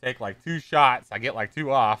 I take like 2 shots. I get like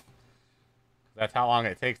 2 off. That's how long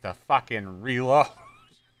it takes to fucking reload.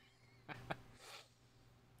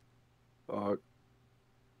 Fuck.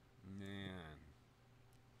 Man.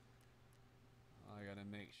 I gotta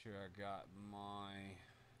make sure I got my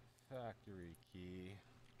factory key.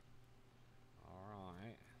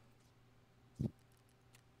 Alright.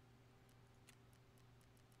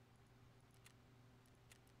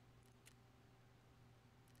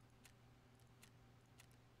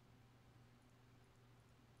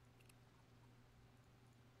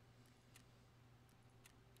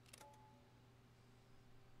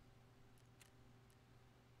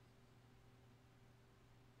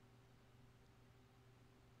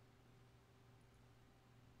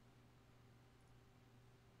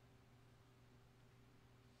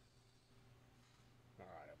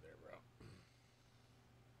 Alright, up there, bro.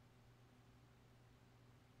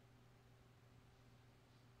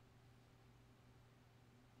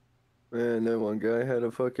 Man, that one guy had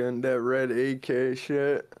a fucking, that red AK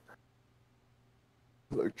shit.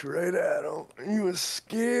 Looked right at him. He was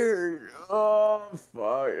scared. Oh,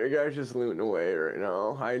 fuck. The guy's just looting away right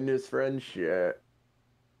now. Hiding his friend's shit.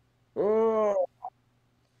 Oh.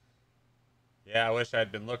 Yeah, I wish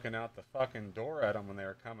I'd been looking out the fucking door at them when they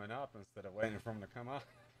were coming up instead of waiting for them to come up.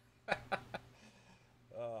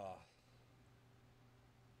 Oh.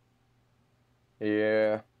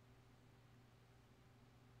 Yeah.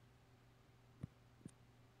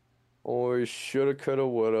 Always shoulda, coulda,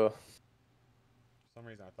 woulda. For some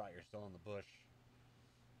reason, I thought you were still in the bush.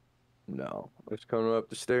 No. I was coming up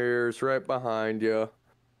the stairs right behind you.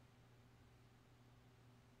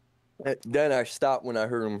 Then I stopped when I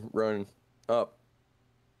heard him run up.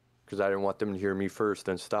 Because I didn't want them to hear me first,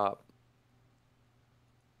 then stop.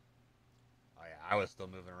 Oh, yeah, I was still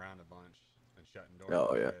moving around a bunch and shutting doors.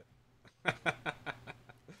 Oh, and yeah. shit.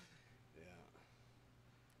 Yeah.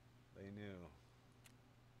 They knew.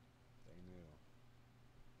 They knew.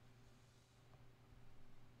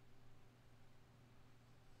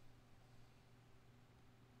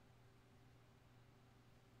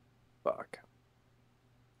 Fuck.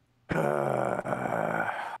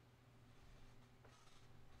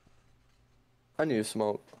 I need to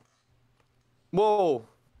smoke. Whoa!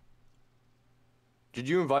 Did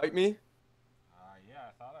you invite me? Yeah,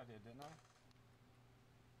 I thought I did, didn't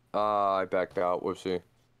I? I backed out. Whoopsie.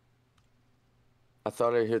 I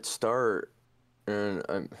thought I hit start, and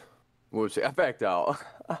whoopsie. I backed out.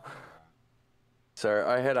 Sorry,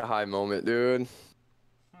 I had a high moment, dude.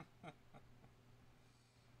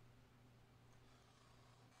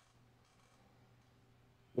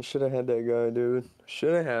 I should have had that guy, dude.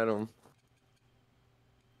 Should have had him.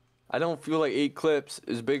 I don't feel like 8 clips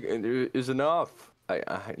is big is enough. I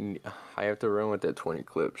have to run with that 20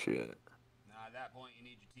 clip shit. Nah, at that point, you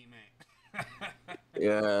need your teammate.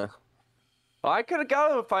 Yeah. I could have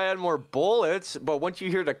got him if I had more bullets, but once you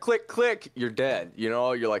hear the click, click, you're dead. You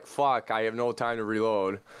know, you're like, fuck, I have no time to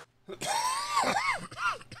reload.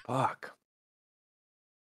 Fuck.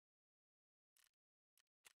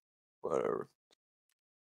 Whatever.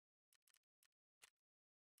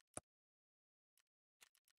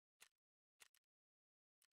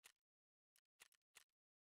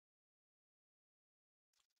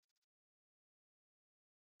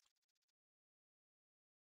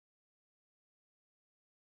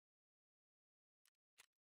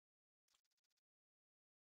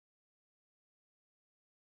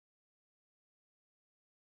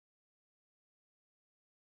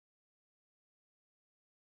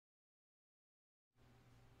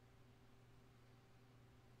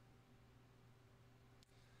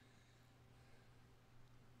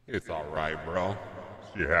 It's alright, bro.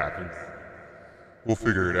 Shit happens. We'll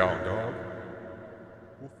figure it out, dog.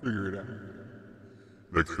 We'll figure it out.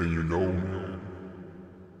 Next thing you know, man,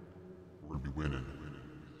 we're gonna be winning.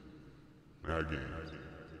 Mad games.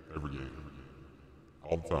 Every game.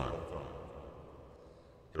 All the time.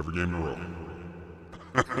 Every game in a row.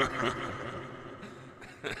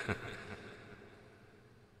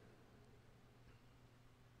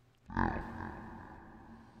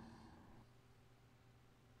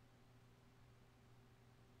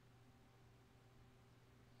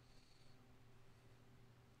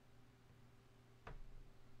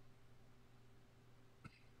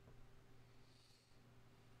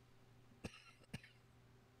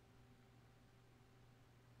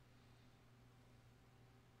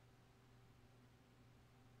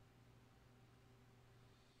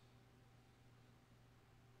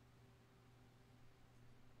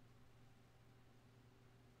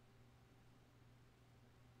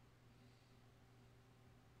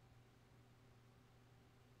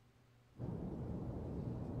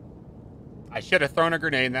 I should have thrown a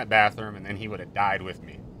grenade in that bathroom, and then he would have died with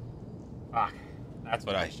me. Fuck. That's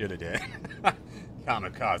what I should have did.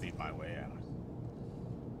 Kamikaze'd my way out.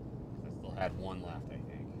 I still had one left, I think.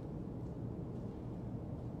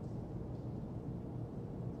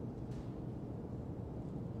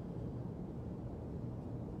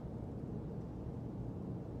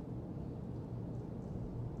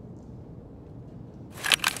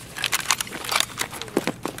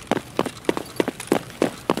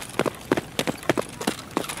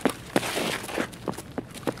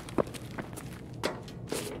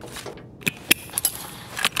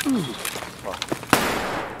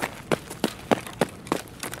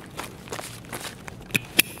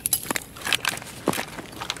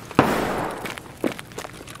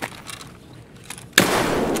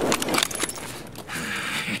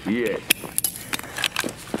 Yeah.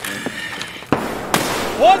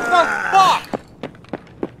 What the fuck?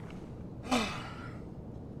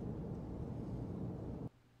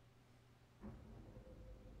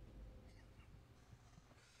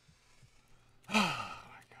 Oh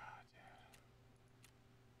my god,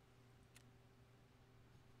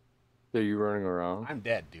 Are you running around? I'm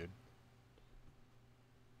dead, dude.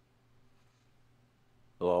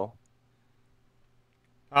 Hello?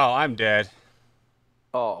 Oh, I'm dead.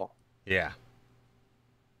 Oh. Yeah.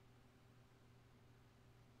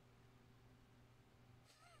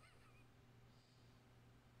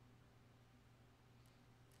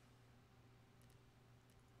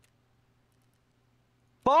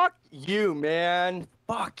 Fuck you, man.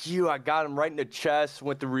 Fuck you. I got him right in the chest.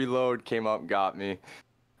 Went to reload, came up and got me.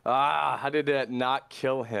 Ah, how did that not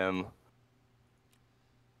kill him?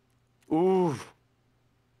 Ooh.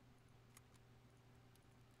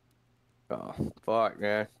 Oh, fuck,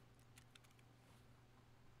 man.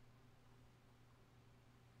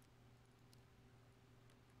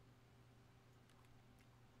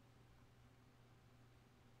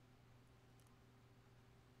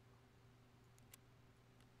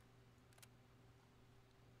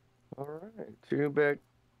 All right, 2 back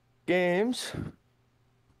games.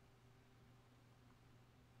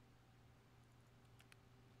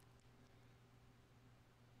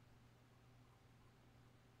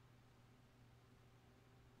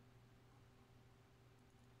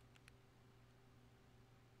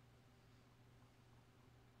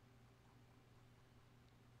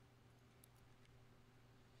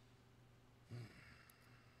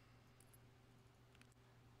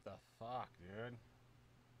 The fuck, dude?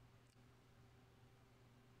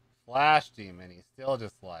 Flashed him and he still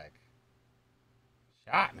just like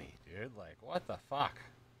shot me, dude. Like, what the fuck?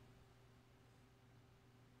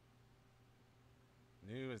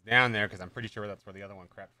 Knew he was down there because I'm pretty sure that's where the other one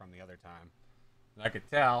crept from the other time. And I could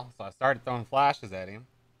tell, so I started throwing flashes at him.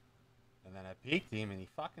 And then I peeked him and he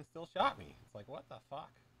fucking still shot me. It's like, what the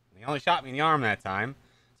fuck? And he only shot me in the arm that time.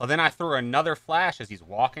 So then I threw another flash as he's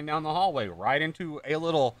walking down the hallway right into a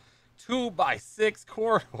little 2x6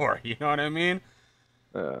 corridor. You know what I mean?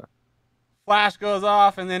 Flash goes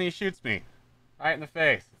off and then he shoots me right in the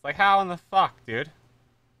face. It's like, how in the fuck, dude?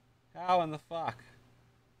 How in the fuck?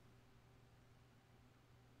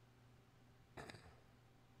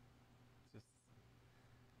 Just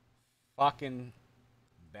fucking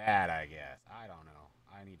bad, I guess. I don't know.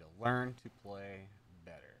 I need to learn to play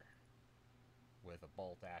better with a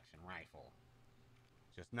bolt-action rifle.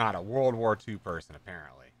 Just not a World War II person,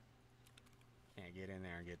 apparently. Can't get in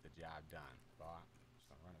there and get the job done. But,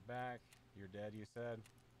 so run it back. You're dead, you said?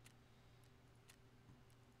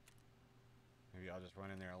 Maybe I'll just run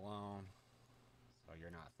in there alone. So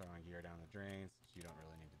you're not throwing gear down the drain, since you don't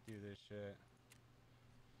really need to do this shit.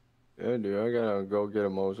 Yeah, dude, I gotta go get a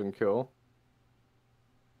Mosin kill.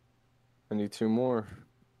 I need 2 more.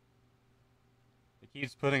 It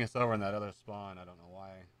keeps putting us over in that other spawn. I don't know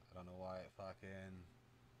why. I don't know why it fucking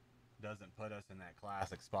doesn't put us in that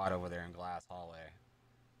classic spot over there in Glass Hallway.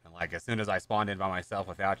 And like as soon as I spawned in by myself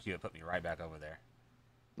without you, it put me right back over there.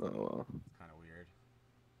 Oh, well. It's kind of weird.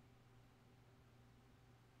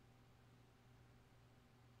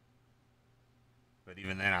 But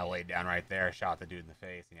even then, I laid down right there, shot the dude in the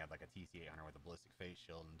face, and he had like a TC-800 with a ballistic face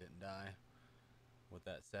shield and didn't die with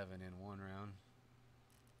that 7-in-1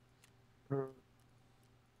 round.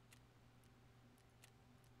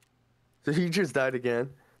 So you just died again?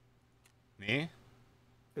 Me?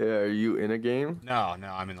 Yeah, are you in a game? No,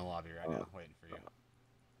 I'm in the lobby right now, waiting for you.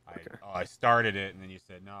 Okay. I started it, and then you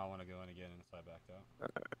said, no, I want to go in again, and so I backed out.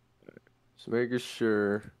 Just making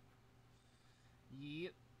sure.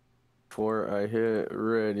 Yep. Before I hit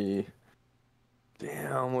ready.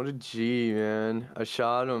 Damn, what a G, man. I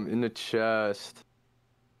shot him in the chest.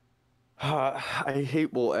 I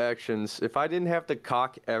hate bolt actions. If I didn't have to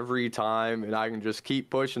cock every time and I can just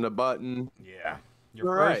keep pushing the button. Yeah. Your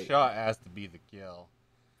All first right. shot has to be the kill.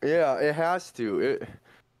 Yeah, it has to.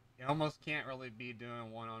 You almost can't really be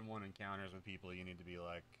doing one-on-one encounters with people. You need to be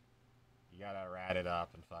like, you gotta rat it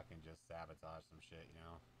up and fucking just sabotage some shit, you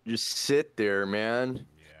know? Just sit there, man.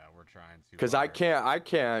 Yeah, we're trying to. Cause I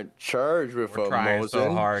can't charge with We're a trying so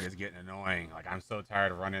Mosin. hard, it's getting annoying. Like, I'm so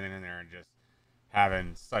tired of running in there and just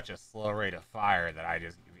having such a slow rate of fire that I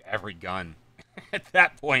just, every gun at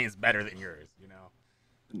that point is better than yours, you know?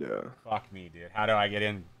 Yeah. Fuck me, dude. How do I get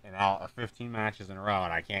in and out of 15 matches in a row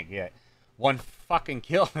and I can't get one fucking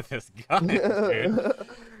kill with this gun, dude?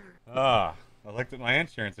 I looked at my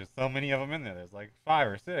insurance. There's so many of them in there. There's like 5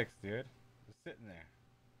 or 6, dude. Just sitting there.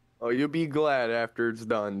 Oh, you'll be glad after it's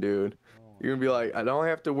done, dude. You're gonna be like, I don't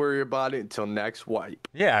have to worry about it until next wipe.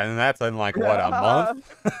 Yeah, and that's in like, what, a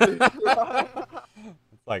month?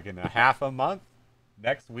 It's like in a half a month?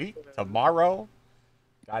 Next week? Tomorrow?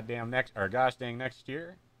 Gosh dang next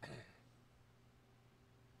year?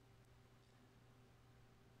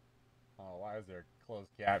 Oh, why is there closed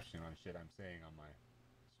caption on shit I'm saying on my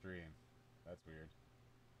stream? That's weird.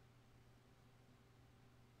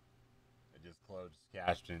 It just closed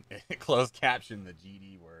caption the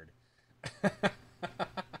GD word. It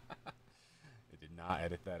did not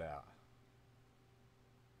edit that out.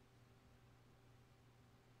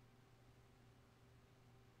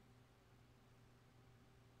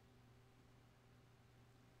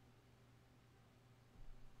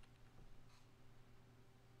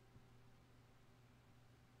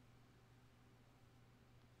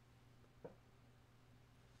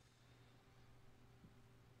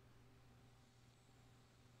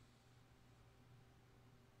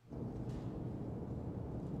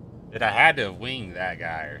 Dude, I had to have winged that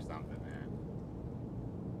guy or something, man.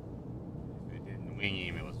 If it didn't wing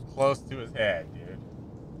him, it was close to his head, dude.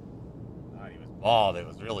 I thought he was bald. It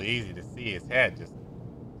was really easy to see his head just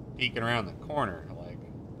peeking around the corner, like.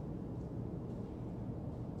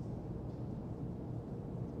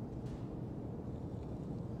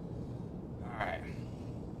 Alright.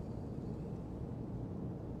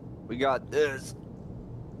 We got this.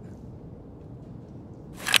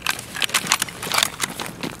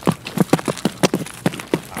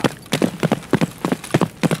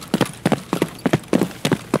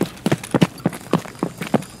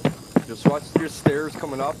 Just watch your stairs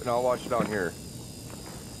coming up, and I'll watch down here.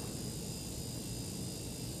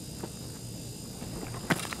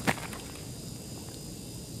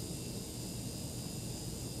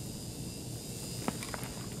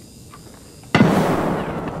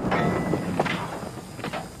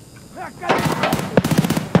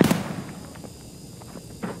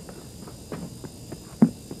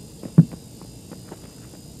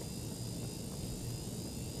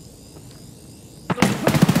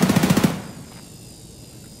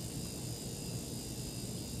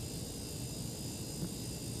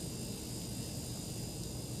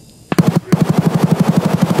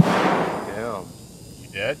 Damn. You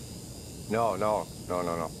did? No.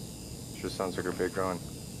 Just sounds like a big run.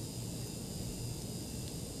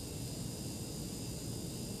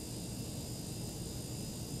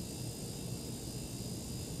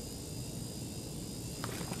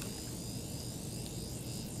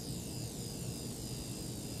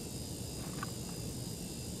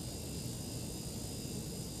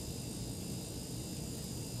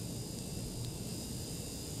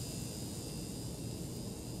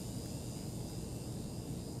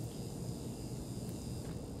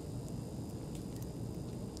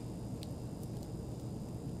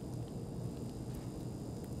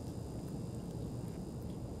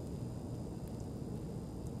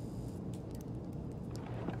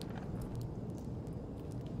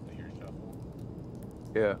 So your shuffle.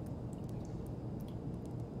 Yeah.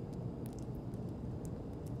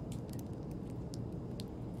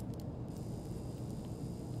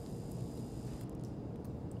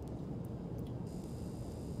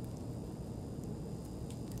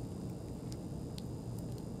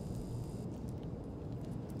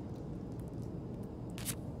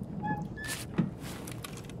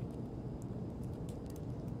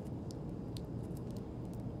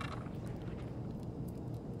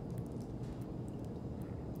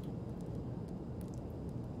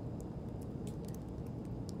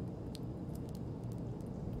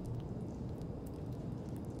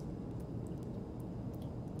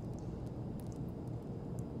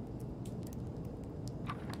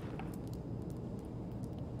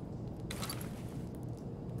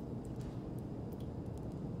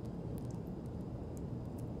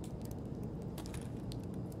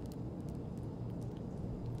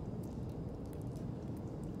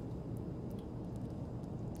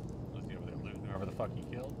 fuck he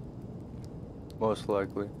killed? Most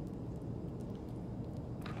likely.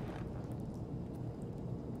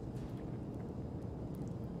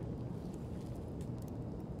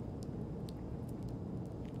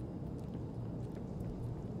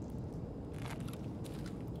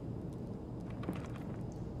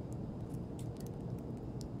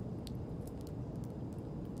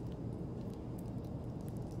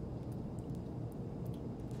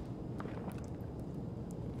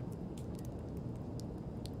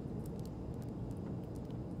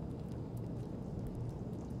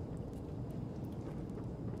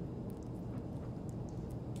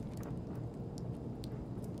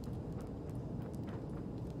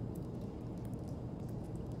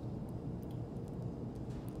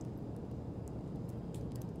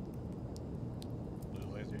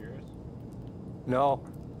 Blue laser yours? No.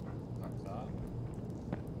 Sucks up.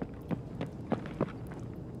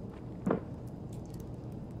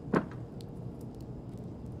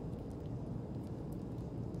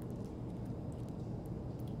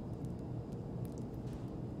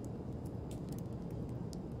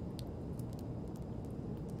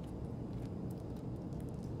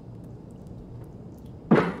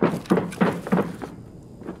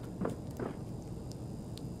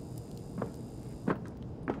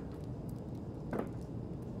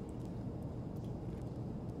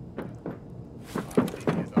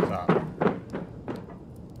 He's up top.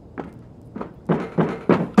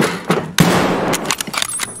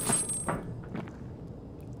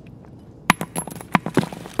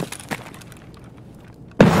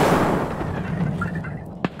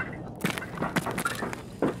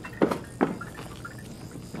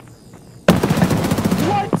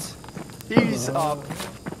 What? He's up.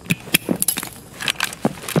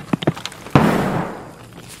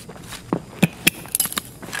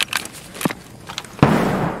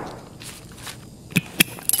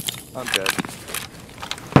 I'm dead.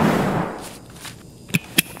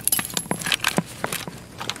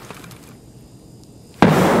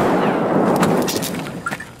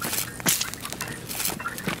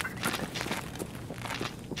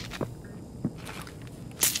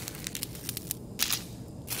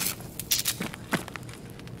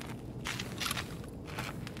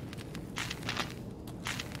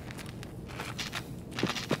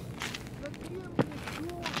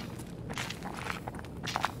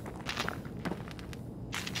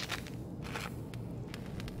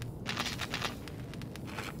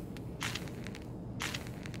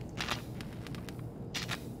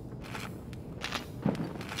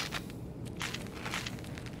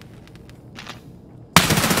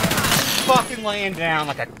 Fucking laying down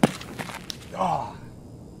like a. Oh.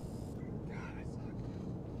 God, I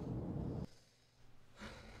suck.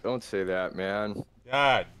 Don't say that, man.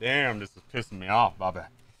 God damn, this is pissing me off, Bobby.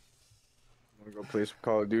 Wanna go play some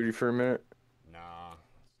Call of Duty for a minute? Nah,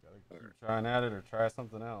 just gotta keep trying at it or try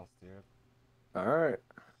something else, dude. Alright.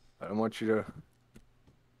 I don't want you to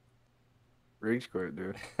rage quit,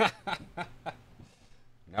 dude.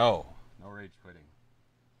 No rage quitting.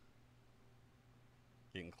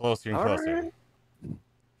 Getting closer and closer. Alright. If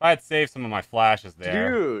I had saved some of my flashes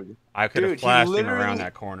there, Dude. I could have Dude, he flashed him around literally-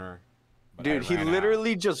 that corner. but Dude, I he ran out.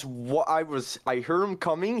 literally just I heard him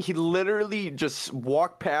coming. He literally just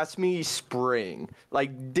walked past me spraying.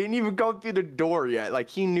 Like didn't even go through the door yet. Like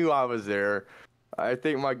he knew I was there. I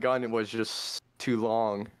think my gun was just too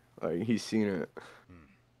long. Like he seen it.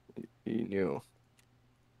 He knew.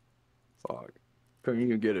 Fuck. Couldn't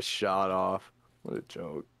even get a shot off. What a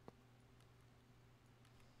joke.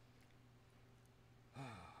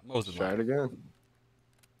 Most of Try it again.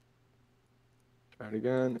 Try it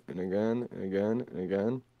again and again and again and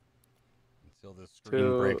again. Until the screen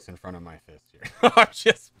Till- breaks in front of my fist here. I'm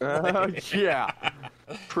just Yeah.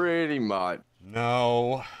 Pretty much.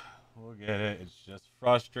 No, we'll get it. It's just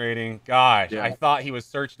frustrating. Gosh, Yeah. I thought he was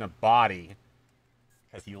searching a body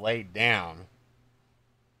because he laid down.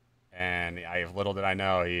 And little did I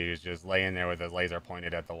know, he was just laying there with his laser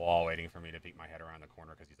pointed at the wall waiting for me to peek my head around the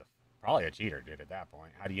corner because he's probably a cheater, dude, at that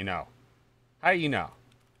point. How do you know? How do you know?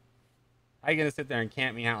 How are you going to sit there and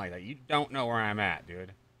camp me out like that? You don't know where I'm at,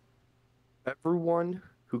 dude. Everyone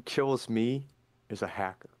who kills me is a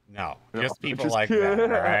hacker. No, No, just people just like kidding.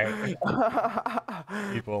 that,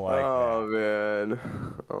 alright? People like oh, that. man.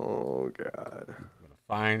 Oh, God. I'm going to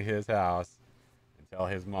find his house and tell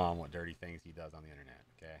his mom what dirty things he does on the internet,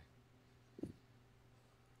 okay?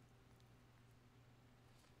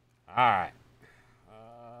 Alright.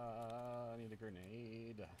 I need a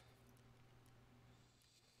grenade.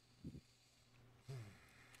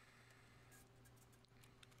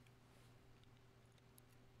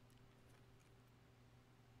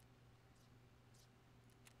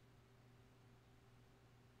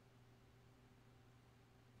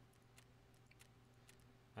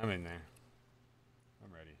 I'm in there.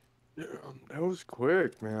 I'm ready. Yeah, that was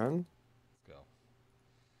quick, man. Let's go.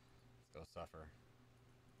 Let's go suffer.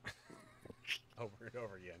 Over and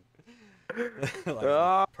over again.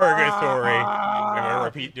 Like purgatory. I'm gonna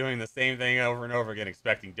repeat doing the same thing over and over again,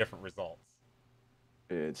 expecting different results.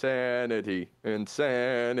 Insanity.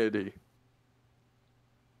 Insanity.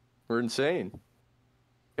 We're insane.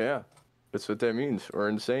 Yeah. That's what that means. We're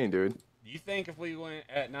insane, dude. Do you think if we went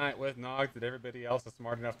at night with Nogs, that everybody else is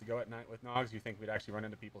smart enough to go at night with Nogs? Do you think we'd actually run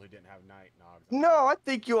into people who didn't have night Nogs? No, I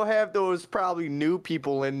think you'll have those probably new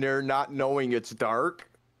people in there not knowing it's dark.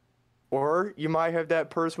 Or you might have that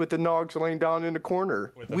person with the Nogs laying down in the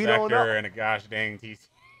corner. With a We don't know. Vector and a gosh dang TC.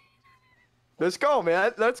 Let's go,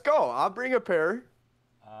 man. Let's go. I'll bring a pair.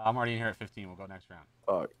 I'm already in here at 15. We'll go next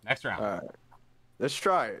round. Next round. All right. Let's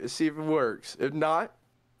try it. Let's see if it works. If not,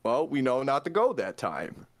 well, we know not to go that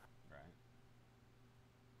time. Right.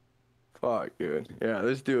 Fuck, dude. Yeah,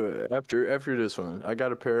 let's do it. After this one, I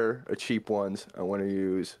got a pair of cheap ones I want to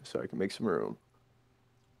use so I can make some room.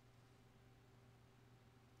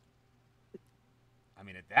 I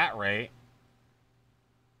mean, at that rate,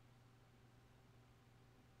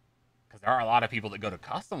 because there are a lot of people that go to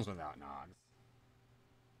customs without Nogs.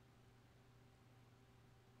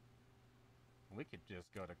 We could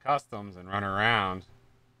just go to customs and run around,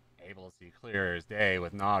 able to see clear as day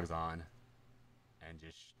with Nogs on, and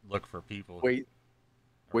just look for people. Wait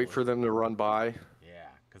for them to run by. Yeah,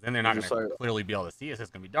 because then they're not going to clearly be able to see us. It's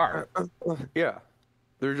going to be dark. Yeah,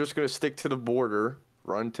 they're just going to stick to the border,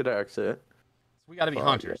 run to the exit. So we got to be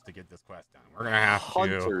hunters to get this quest done. We're going to have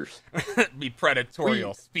to be predatory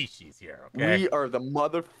species here, okay? We are the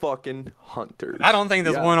motherfucking hunters. I don't think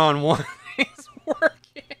this one-on-one is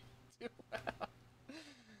working too well.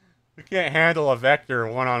 We can't handle a Vector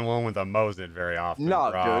one-on-one with a Mosin very often,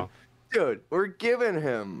 bro. Dude, we're giving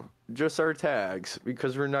him just our tags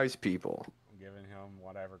because we're nice people. I'm giving him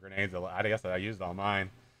whatever grenades. I guess I used all mine.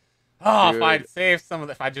 Oh, if I'd saved some of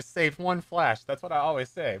the, if I just saved one flash, that's what I always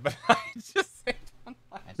say. But I just saved one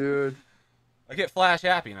flash. Dude. I get flash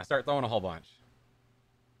happy and I start throwing a whole bunch.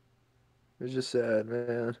 It's just sad,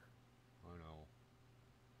 man. I know.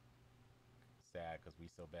 Sad because we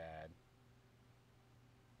so bad.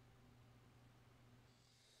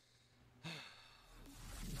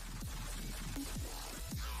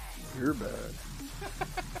 You're bad.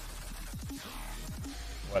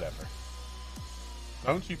 Whatever.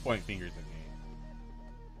 Don't you point fingers at me.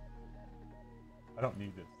 I don't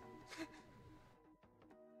need this.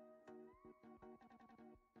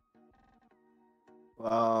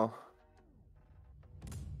 Wow.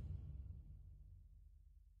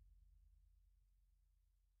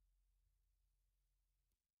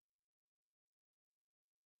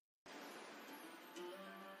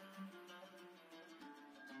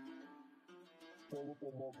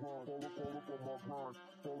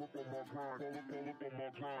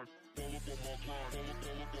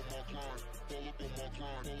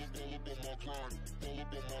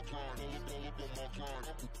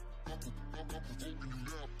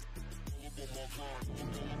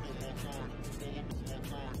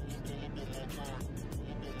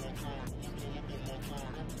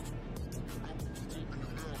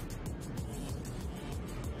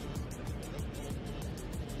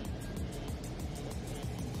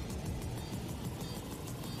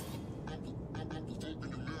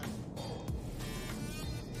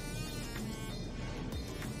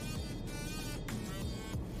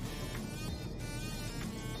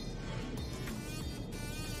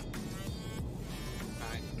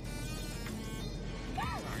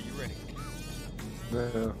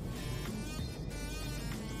 Yeah.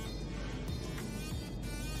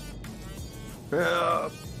 Yeah.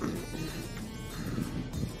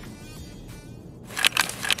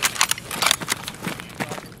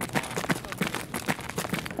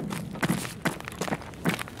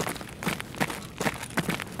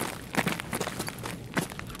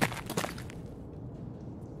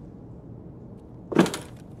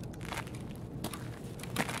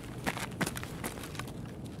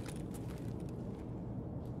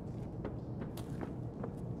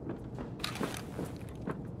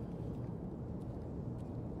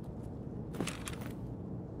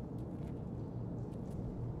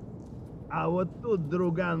 А вот тут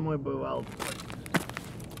друган мой бывал.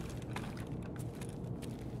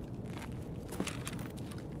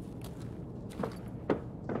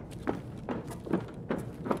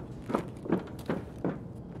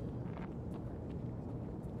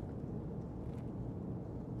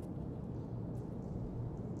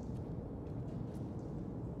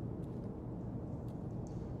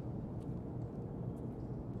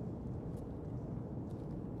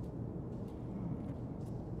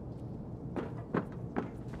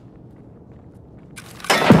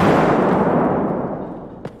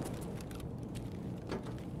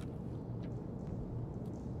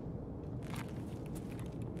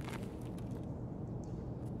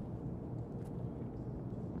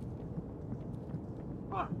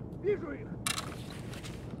 О, вижу их!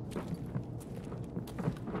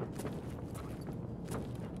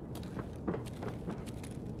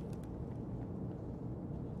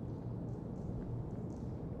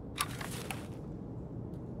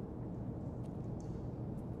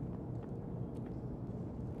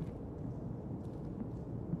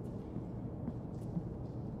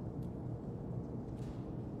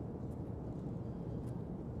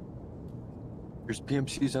 There's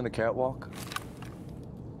PMCs on the catwalk.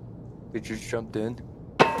 They just jumped in.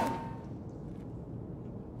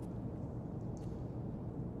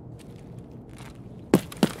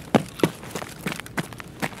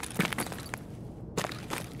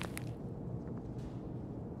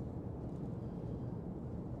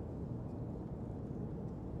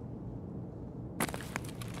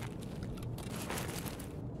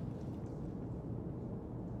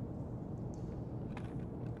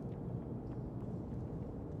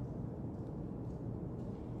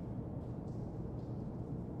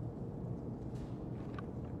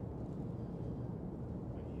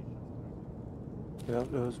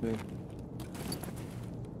 Yep, that was me.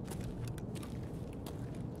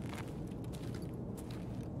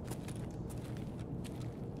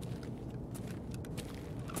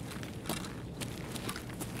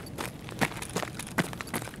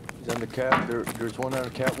 He's on the cat. There's one on the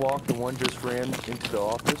catwalk and one just ran into the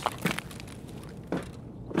office.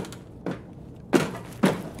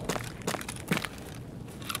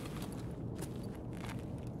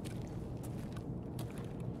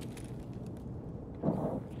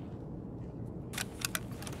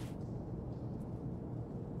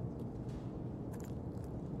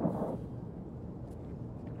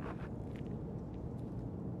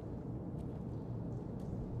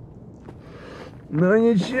 Ну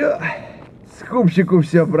ничего, скупщику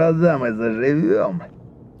все продам и заживем.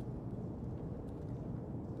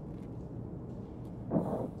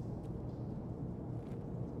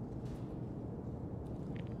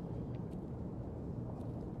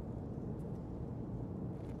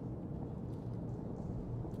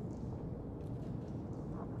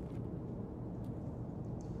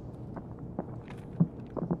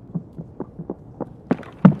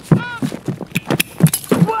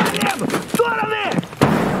 Валим! В стороны!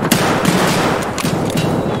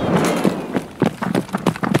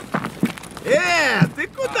 Ты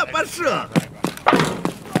куда пошел?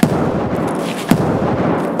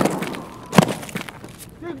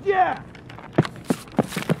 Ты где?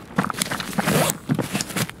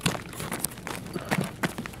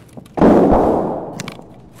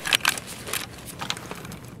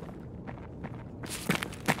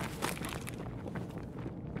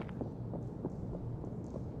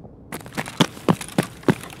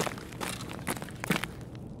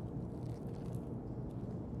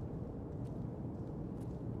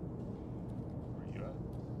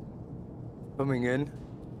 Coming in.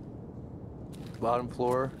 Bottom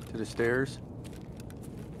floor to the stairs.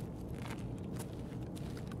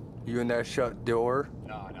 You in that shut door?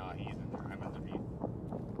 No, he's in there. I'm underneath.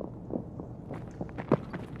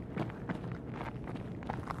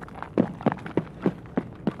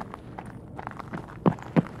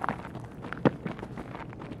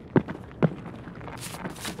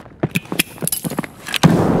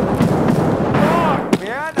 Fuck,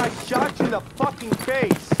 man! I shot you in the fucking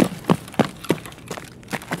face!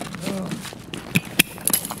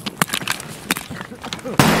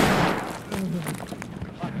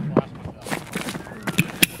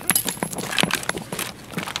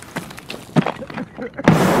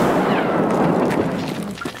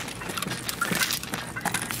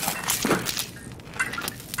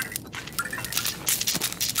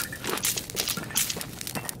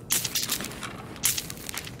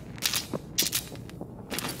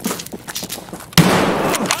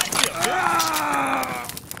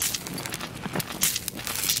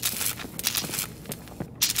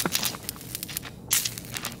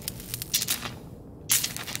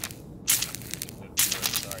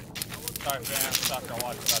 Sorry, fam. Stop your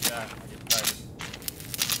watch about that. I get excited.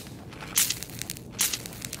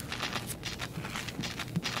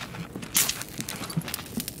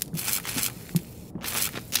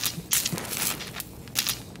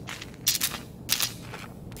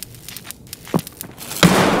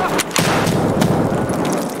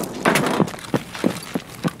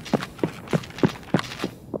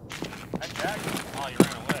 That Jack? Oh, you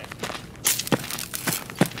ran away.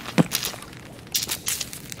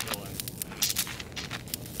 Still in.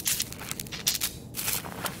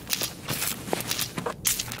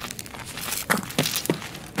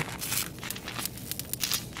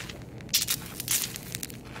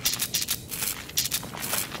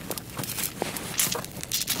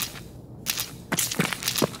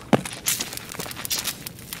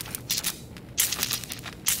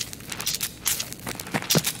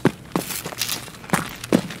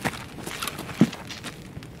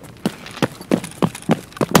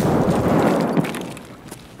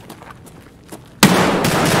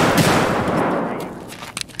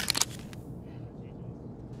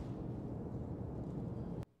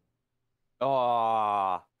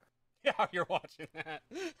 you're watching that.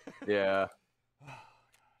 Yeah.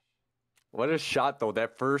 What a shot though.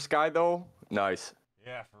 That first guy though, nice.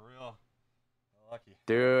 Yeah, for real. Lucky.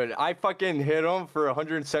 Dude, I fucking hit him for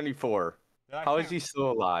 174. I How is can't- he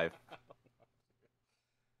still alive?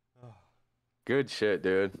 Good shit,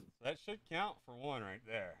 dude. That should count for one right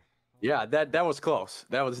there. Yeah, that was close.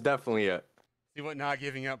 That was definitely it. See what not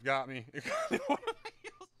giving up got me? It got me one of my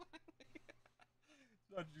heels finally.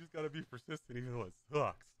 So you just gotta be persistent even though it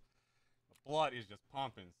sucks. The blood is just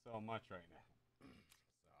pumping so much right now.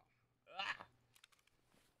 So.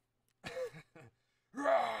 Yeah,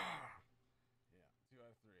 2 out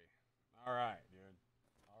of 3. Alright, dude.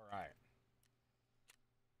 Alright.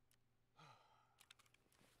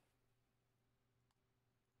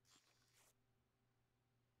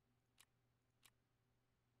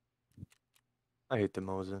 I hate the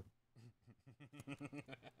Mosin.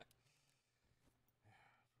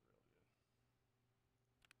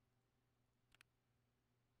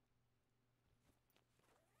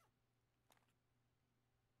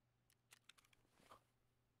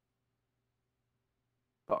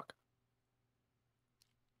 Fuck.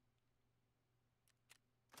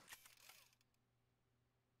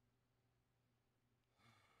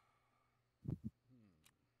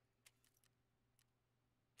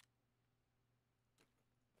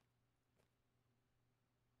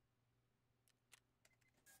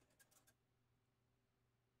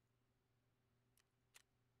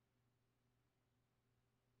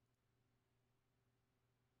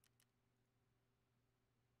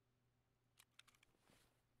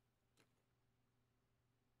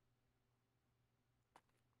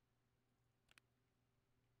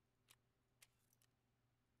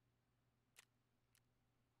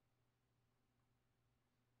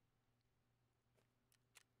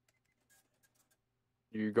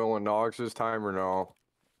 You going Nogs this time or no?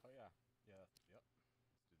 Oh yeah. Yeah, yep.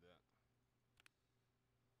 Let's do that.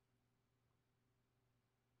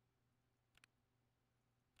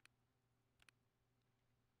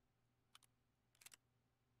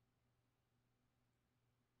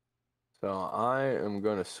 So I am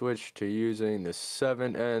gonna switch to using the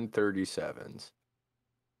 7N37s.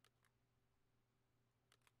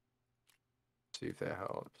 See if that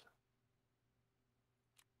helps.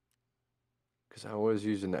 Because I was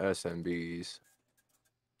using the SMBs.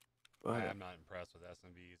 But I'm not impressed with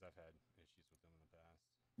SMBs. I've had issues with them in the past.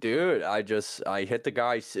 dude, I hit the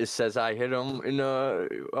guy. It says I hit him in I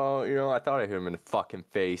thought I hit him in the fucking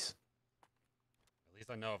face. At least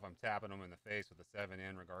I know if I'm tapping them in the face with a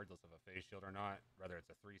 7N, regardless of a face shield or not, whether it's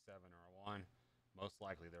a 3-7 or a 1, most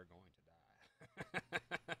likely they're going to die.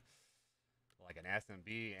 Like an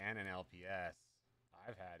SMB and an LPS,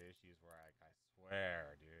 I've had issues where I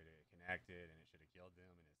swear, dude, it connected and it should have killed them,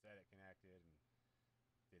 and it said it connected and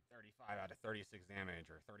did 35 out of 36 damage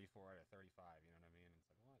or 34 out of 35. You know what I mean?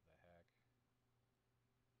 It's like, what the heck?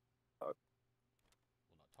 Will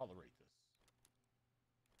not tolerate this.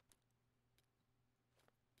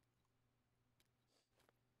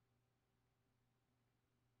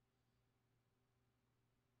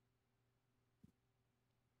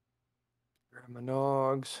 Grab my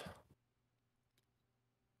Nogs.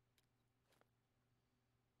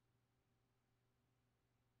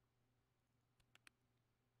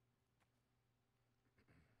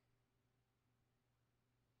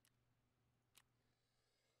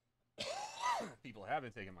 People have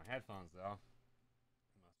been taking my headphones though.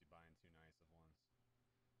 I must be buying too nice of ones.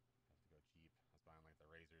 Have to go cheap. I was buying like the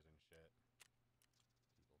razors and shit.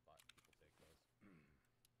 People take those.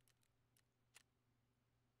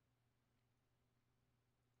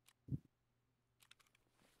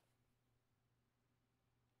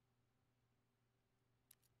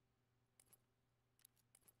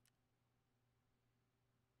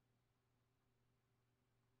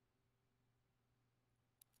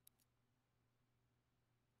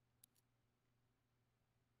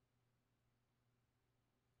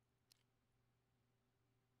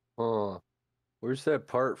 Huh. Where's that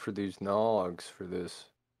part for these Nogs for this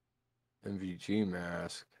MVG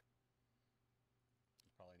mask? You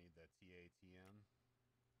probably need the TATM.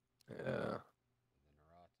 Yeah. The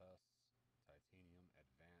Naratus Titanium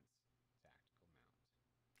Advanced Tactical Mount.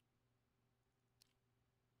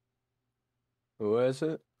 Who is it?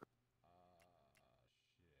 Shit. Let me take a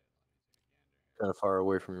gander Kind of far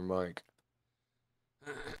away from your mic.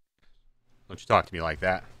 here. Don't you talk to me like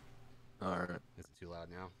that. Alright. Is it too loud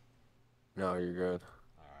now? No, you're good.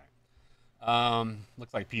 Alright.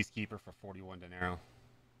 Looks like Peacekeeper for 41 dinero.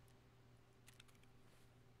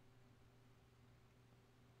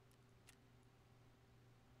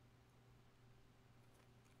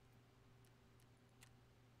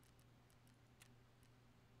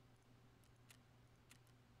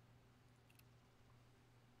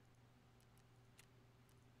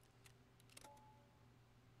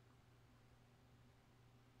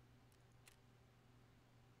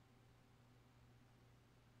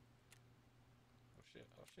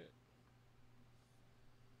 Oh shit.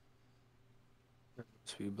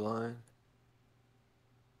 Must be blind.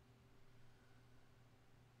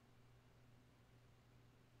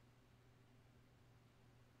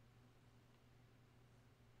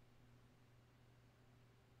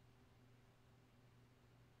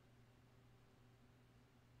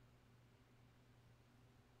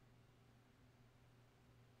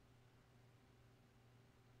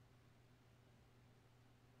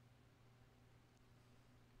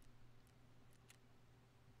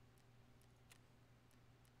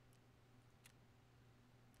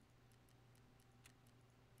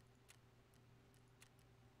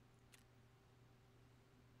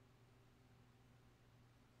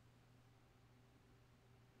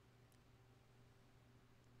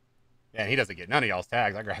 Yeah, and he doesn't get none of y'all's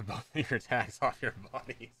tags. I grabbed both of your tags off your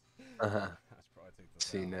bodies. Uh-huh. That's probably take this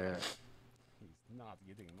Seen out. that. He's not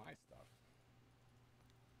getting my stuff.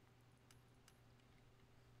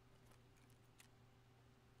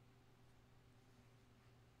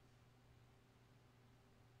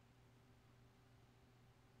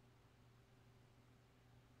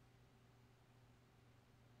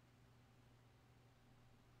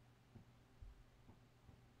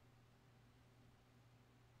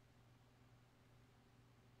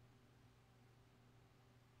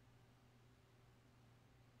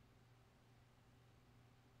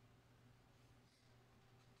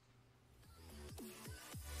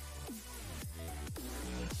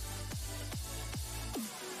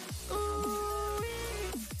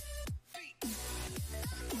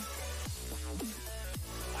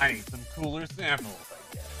 I need some cooler samples,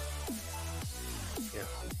 I guess. Yeah.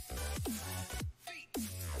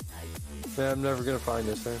 Man, I'm never gonna find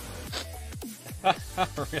this thing.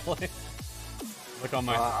 Really? Look on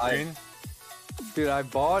my screen. Dude, I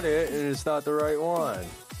bought it and it's not the right one.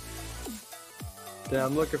 Yeah,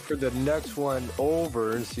 I'm looking for the next one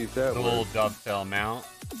over and see if that The works. little dovetail mount.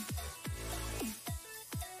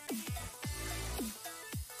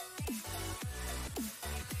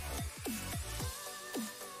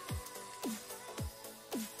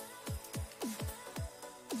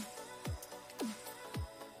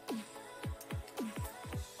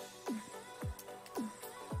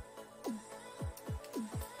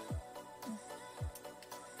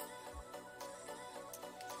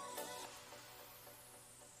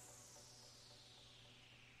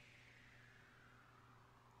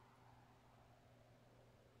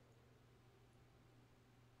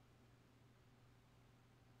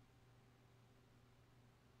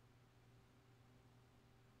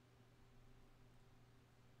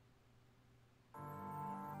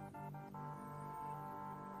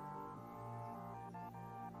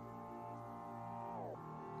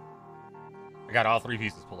 I got all 3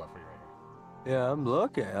 pieces pulled up for you right here. Yeah, I'm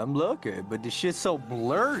looking, but the shit's so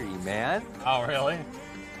blurry, man. Oh, really?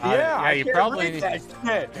 Yeah, yeah, you can't probably read that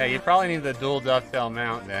shit. Yeah, you probably need the dual dovetail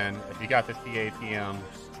mount then. If you got the CATM,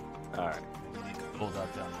 All right. dual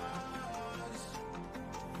dovetail mount.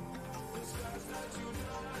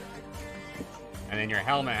 And then your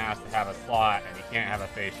helmet has to have a slot, and you can't have a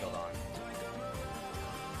face shield on.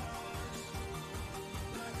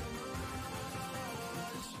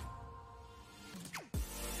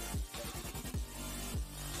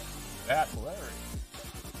 That's hilarious.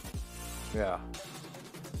 Yeah.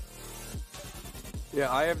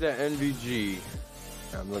 Yeah, I have that NVG.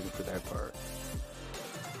 I'm looking for that part.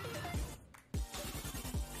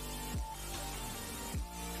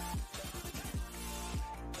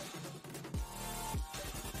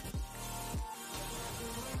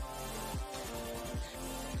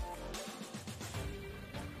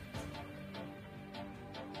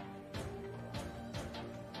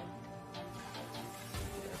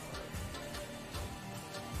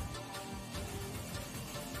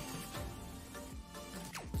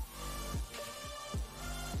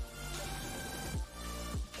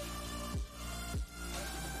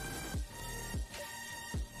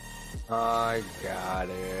 I got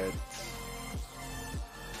it.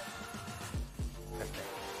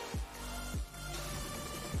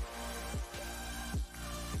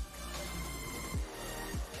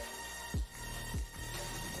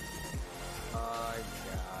 I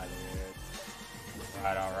got it.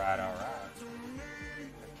 Alright, alright, alright.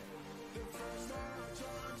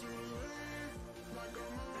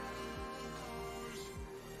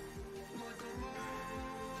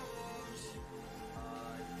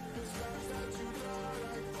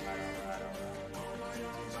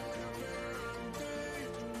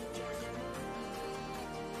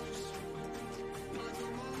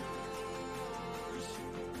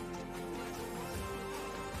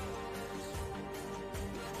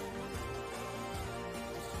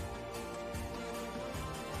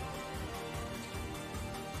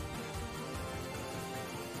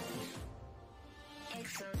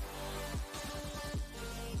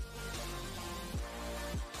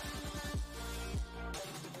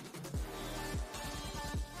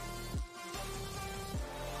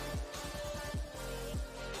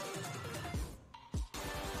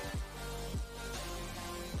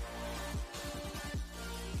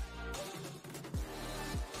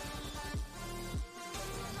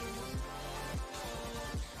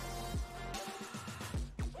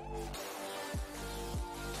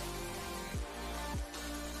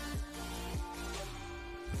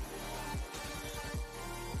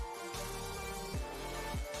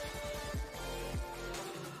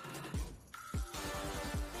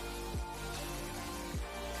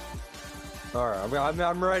 Alright,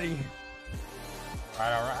 I'm ready.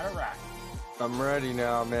 Alright. I'm ready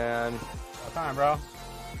now, man. What time, bro?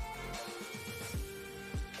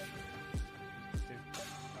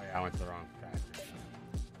 Oh yeah, I went to the wrong factory.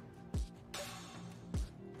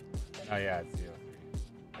 Oh yeah, it's 03.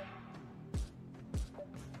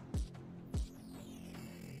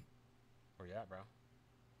 Where you at, bro?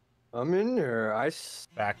 I'm in there.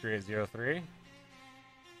 Factory is 03.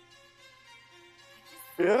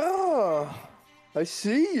 Yeah, I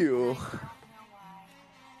see you.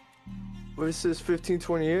 What is this?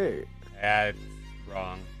 1528. Yeah, it's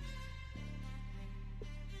wrong.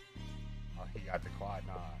 Oh, he got the quad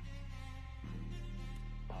nod.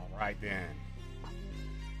 Alright then.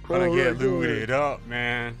 Gonna get looted up,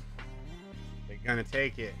 man. They're gonna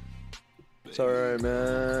take it. It's alright,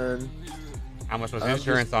 man. How much was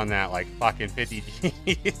insurance on that? Like fucking 50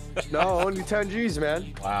 G's? No, only 10 G's,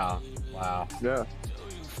 man. Wow. Yeah.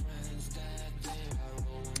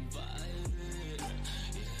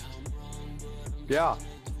 Yeah.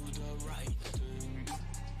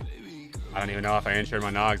 I don't even know if I insured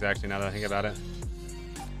my Nogs actually, now that I think about it.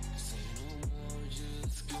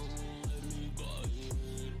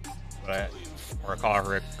 But I recall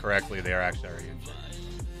correctly, they are actually already insured.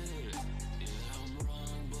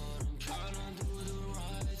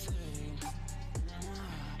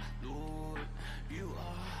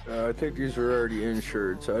 I think these were already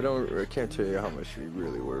insured, so I can't tell you how much they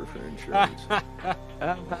really were for insurance.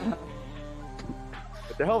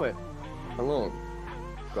 But the helmet alone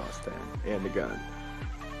cost 10, and the gun.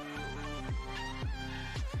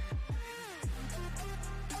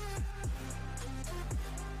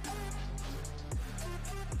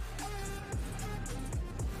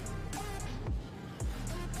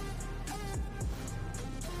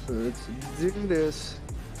 So let's do this.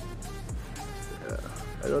 Yeah,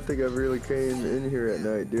 I don't think I've really came in here at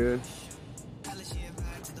night, dude.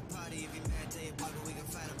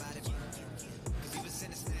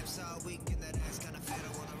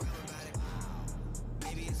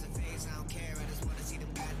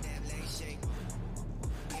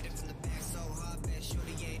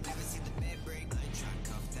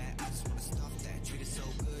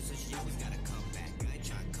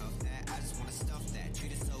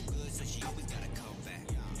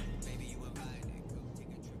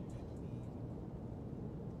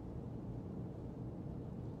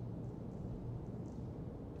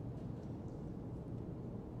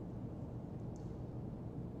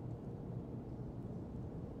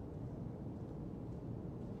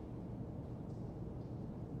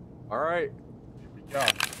 All right. Here we go.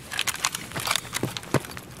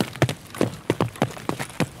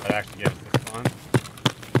 That actually gives us fun.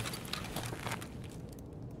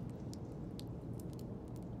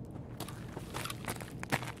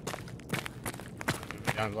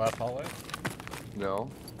 Moving down the last hallway. No.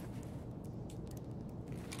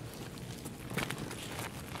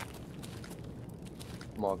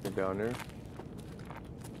 I'm walking down there.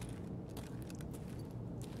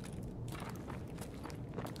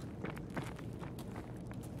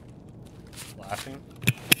 Flashing.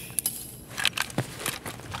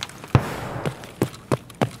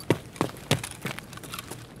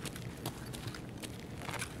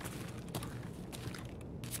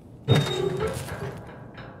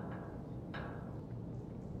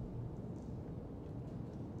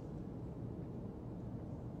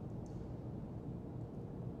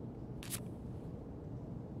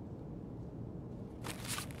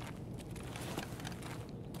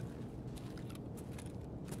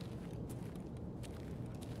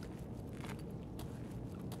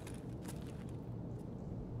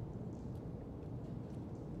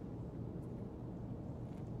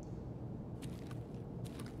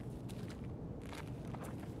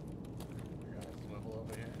 We got a swivel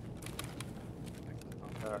over here. Next to the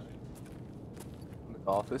pump Alright. station. In the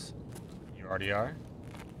office. You already are?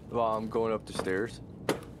 Well, I'm going up the stairs.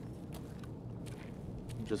 I'm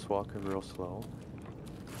just walking real slow.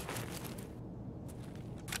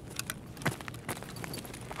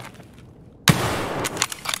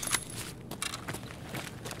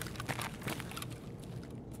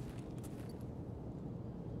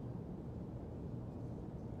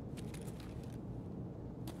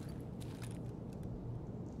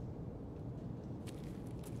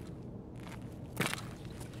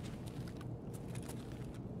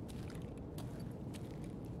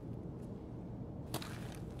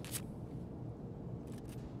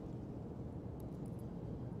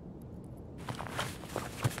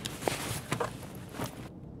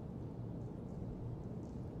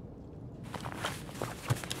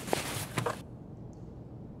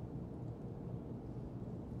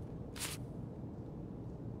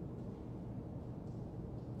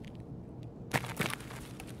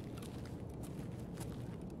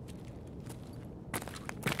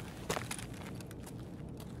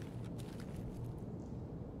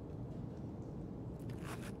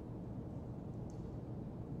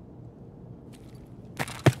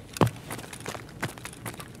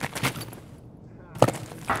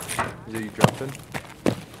 Is it you jumping?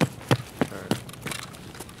 Alright.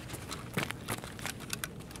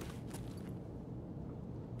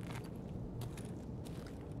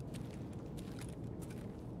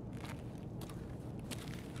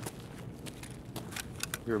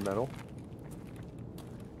 You're metal?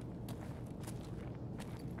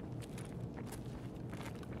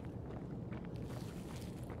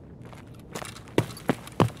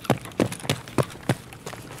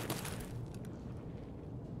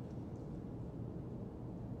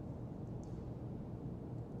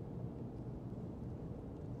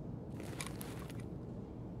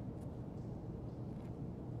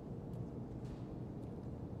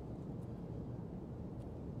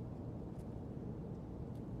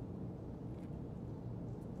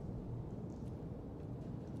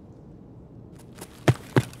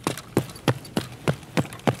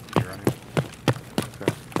 You're running.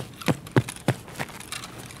 Okay.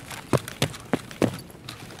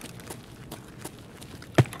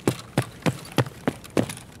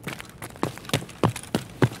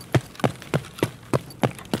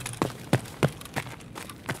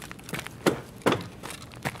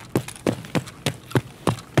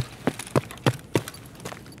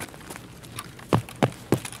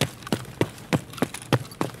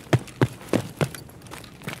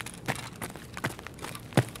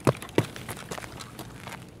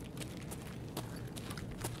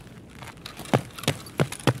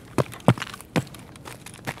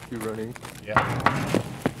 You running? Yeah.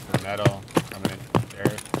 The metal coming in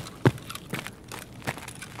there.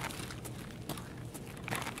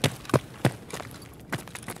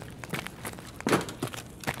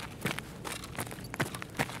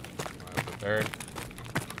 Mine's the third.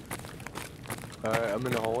 Alright, I'm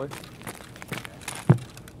in the hallway.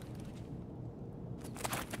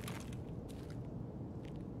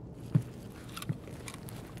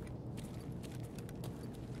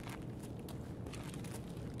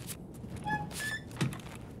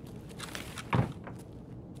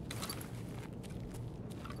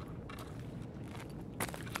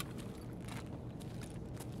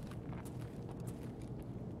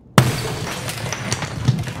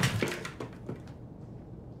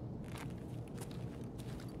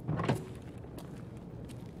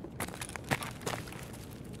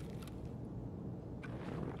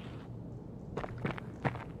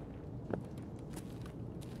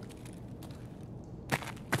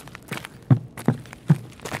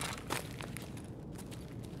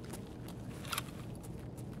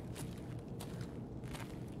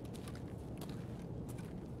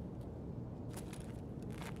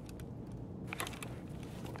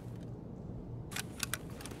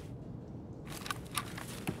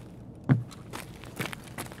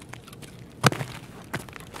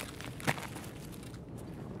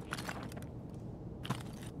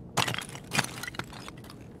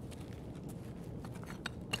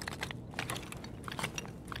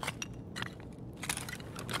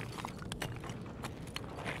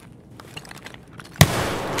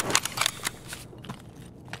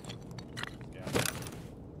 Yeah.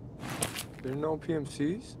 There's no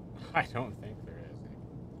PMCs? I don't think there is.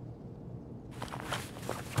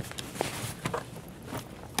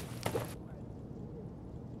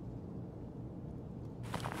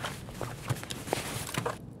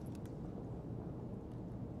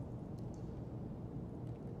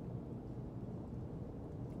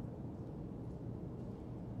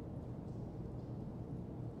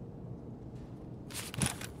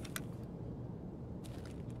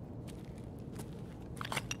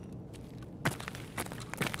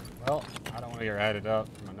 Well, I don't want to get ratted up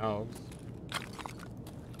from my nose.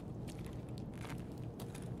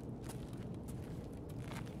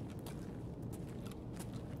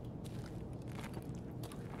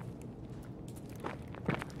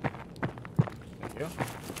 Thank you.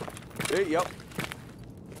 Hey, yep.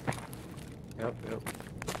 Yep, yep.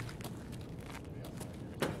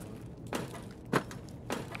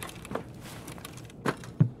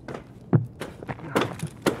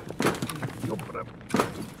 Jobbar.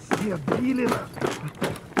 Se bilarna.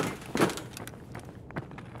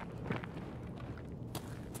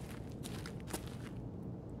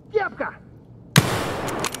 Jävka!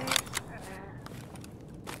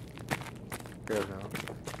 Grab now.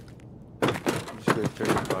 I'm just gonna turn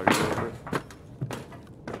your body over.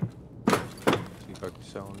 See if I can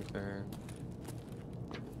sell anything.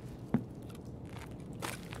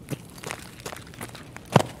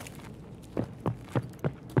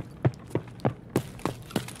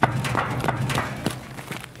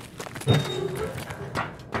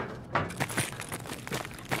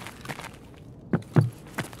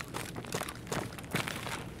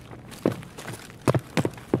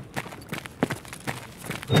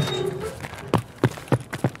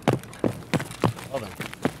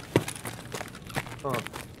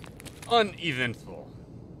 uneventful.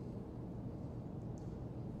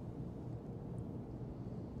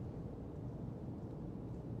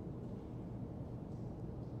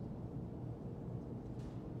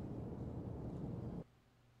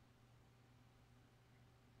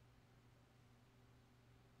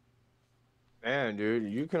 Man,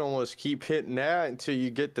 dude, you can almost keep hitting that until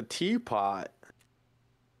you get the teapot.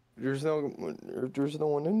 There's no one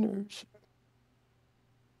in there.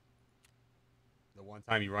 The one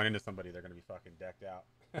time you run into somebody, they're gonna be fucking decked out.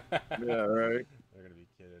 Yeah, right. They're gonna be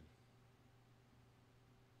kidded.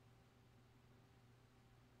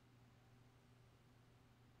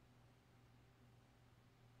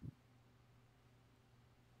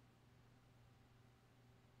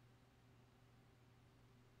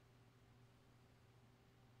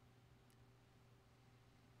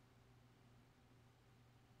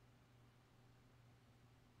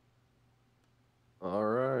 All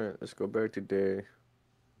right, let's go back to day.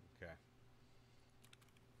 Okay.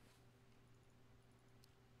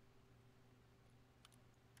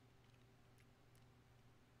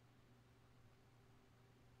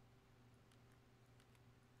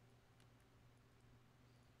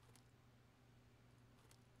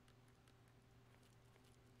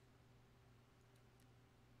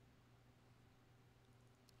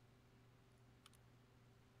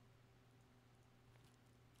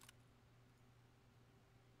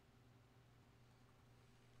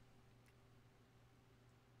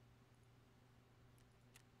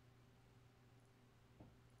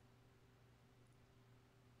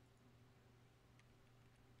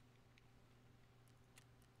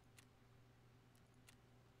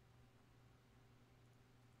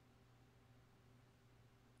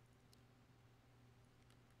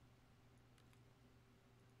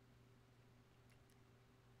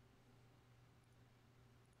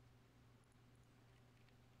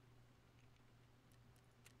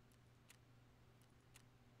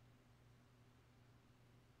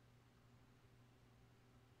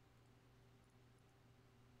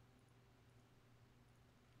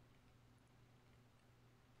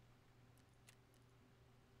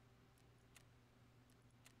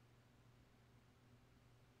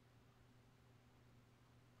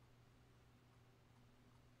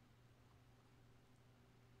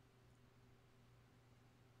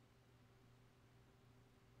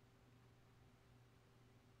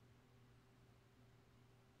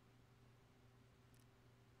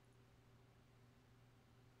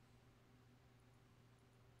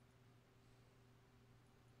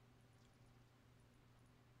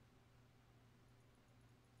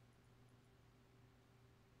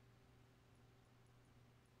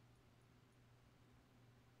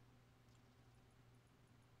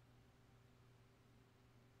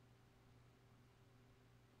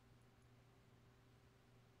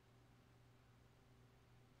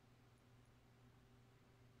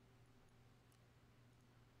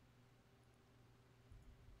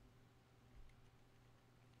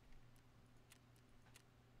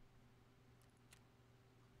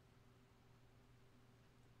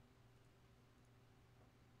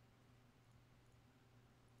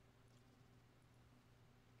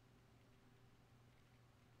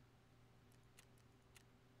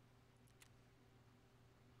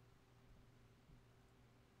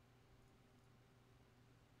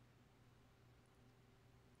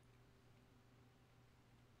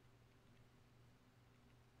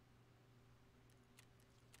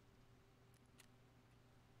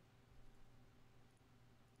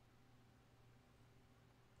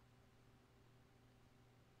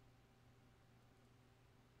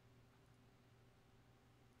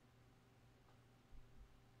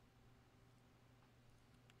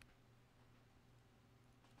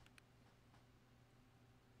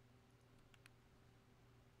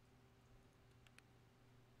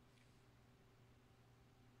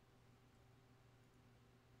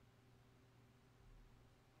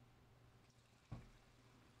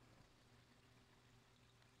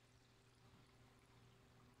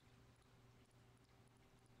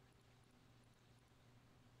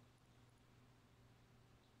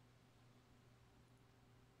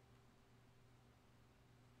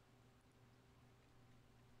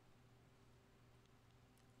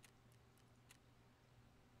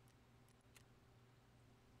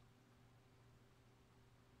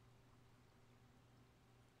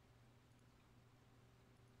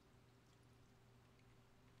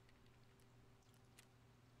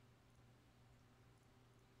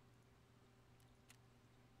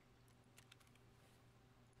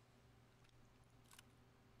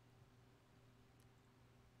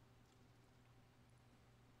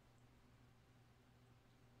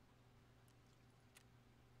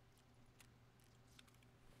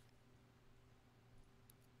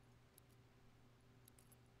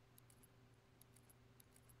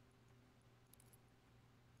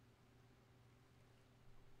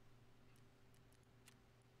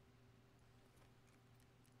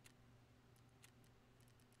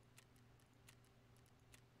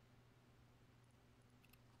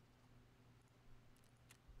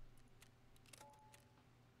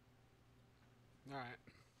 All right.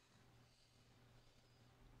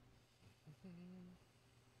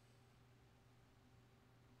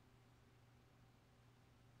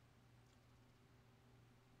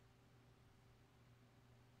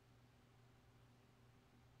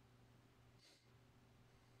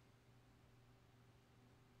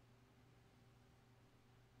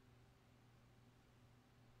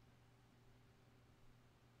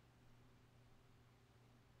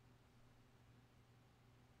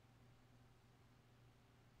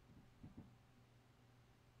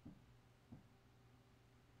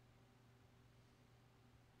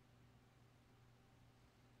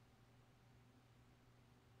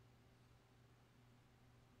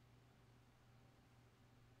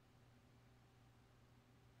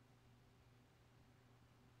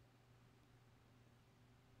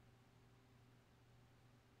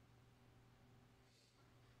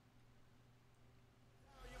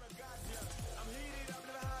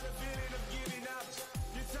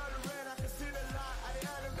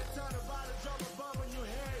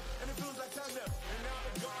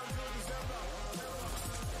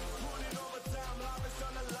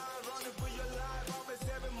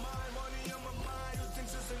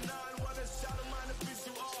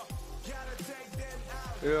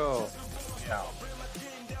 Yo. Yeah.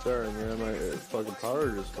 Sorry, man. My fucking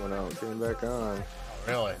power just went out. Came back on. Oh,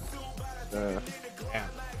 really? Yeah.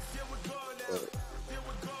 Damn.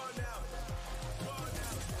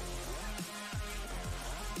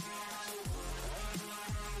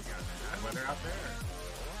 Bad weather out there.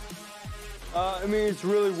 I mean, it's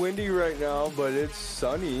really windy right now, but it's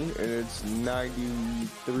sunny and it's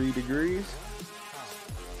 93 degrees.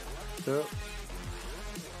 Yep.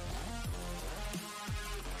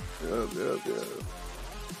 Yep.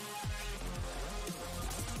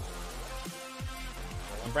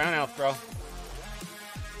 Rolling brownouts, bro.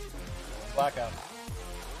 Blackout.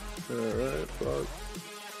 Alright, fuck.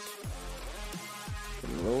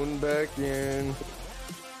 Loading back in.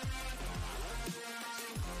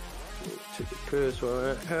 Take a piss while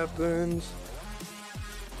that happens.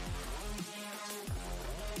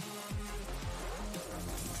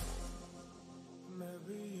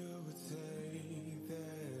 Maybe you would say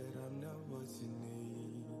that I'm not what you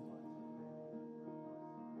need.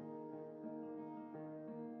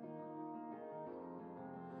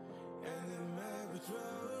 And it may be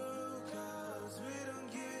true, 'cause we don't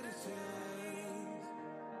get a chance.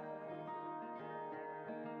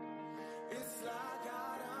 It's like I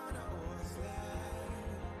don't know what's left.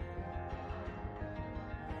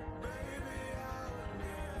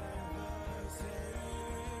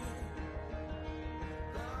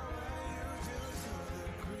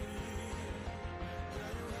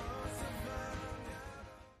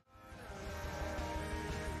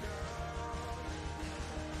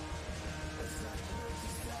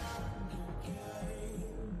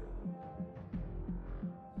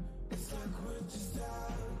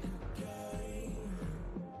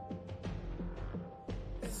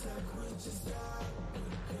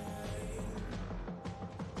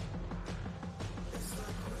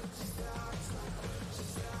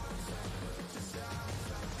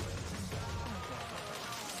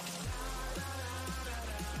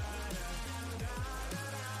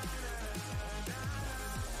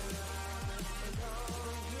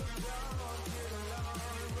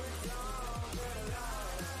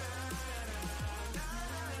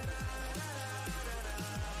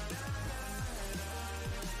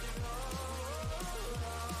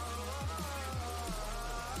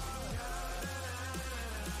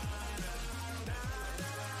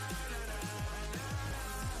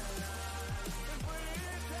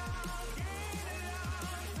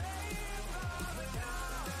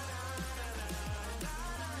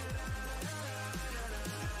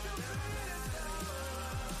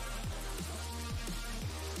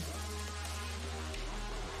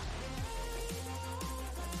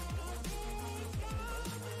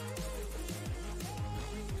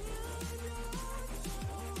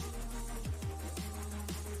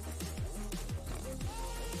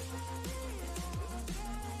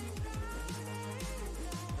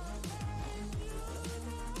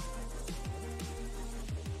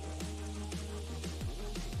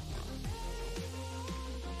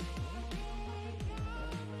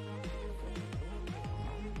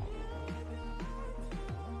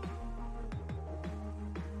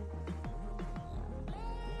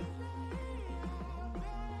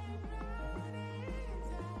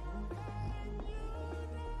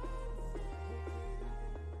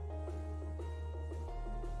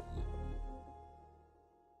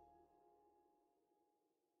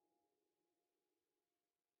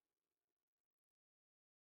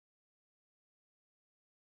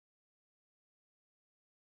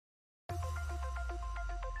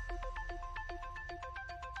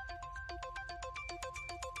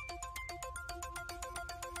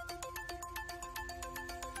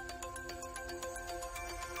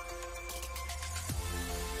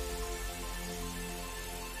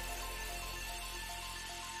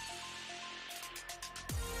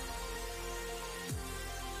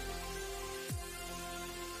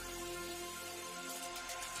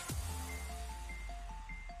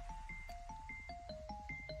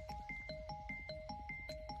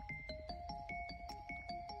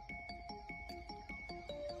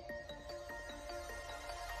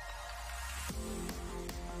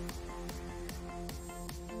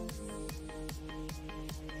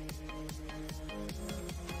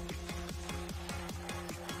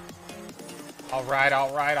 Alright,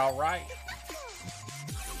 alright, alright.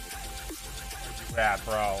 Where you at,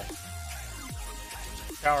 bro?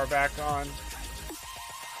 Power back on.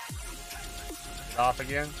 Get off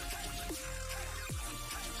again.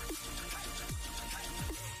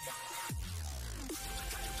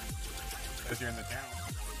 Says you're in the town.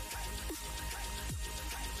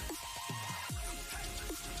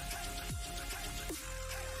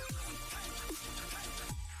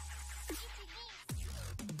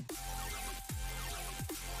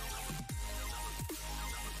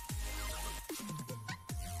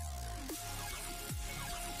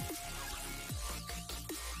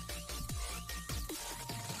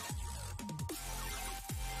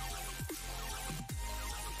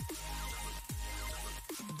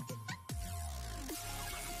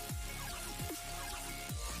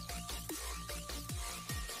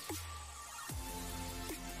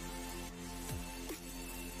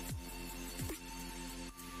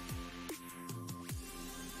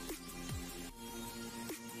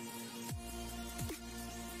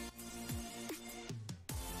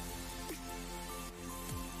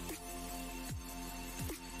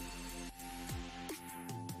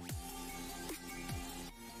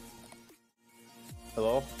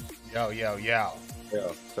 Hello? Yo, yo, yo.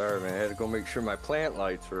 Yeah, sorry, man. I had to go make sure my plant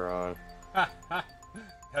lights were on.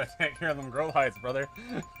 Gotta take care of them grow lights, brother.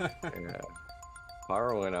 Yeah.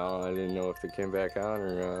 Power went out. I didn't know if they came back on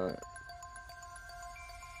or not.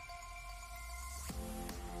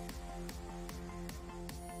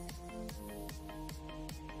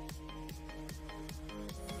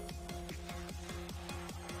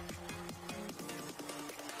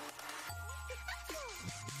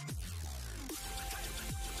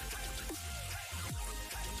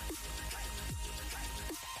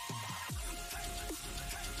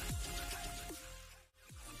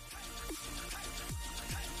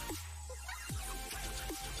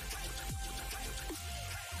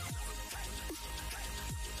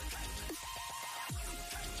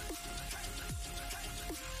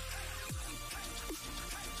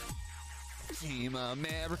 Team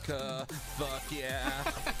America, fuck yeah.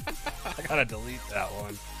 I gotta delete that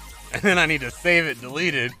one. And then I need to save it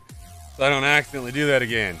deleted so I don't accidentally do that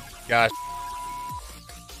again. Gosh.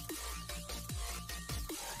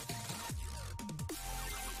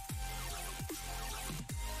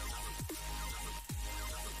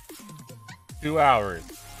 Two hours.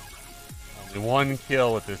 Only one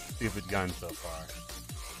kill with this stupid gun so far.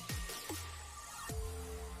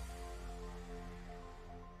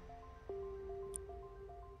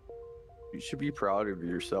 You should be proud of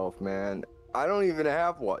yourself, man. I don't even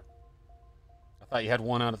have one. I thought you had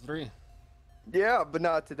 1 out of 3. Yeah, but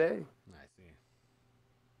not today. I see.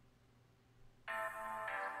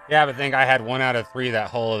 Yeah, but think I had 1 out of 3 that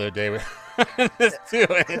whole other day with this too.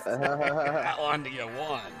 I wanted to get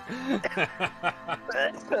 1.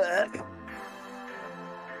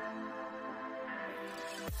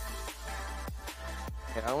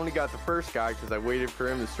 And I only got the first guy because I waited for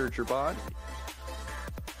him to search your body.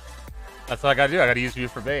 That's what I gotta do. I gotta use you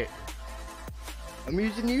for bait. I'm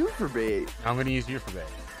using you for bait. I'm gonna use you for bait.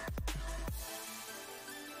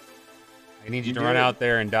 I need you You to run did. out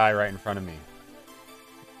there and die right in front of me.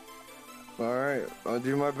 All right, I'll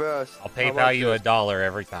do my best. I'll How about PayPal you this? $1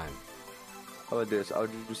 every time. How about this? I'll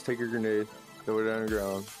just take a grenade, throw it on the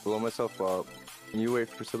ground, blow myself up, and you wait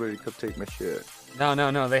for somebody to come take my shit. No,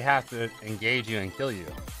 no, no. They have to engage you and kill you.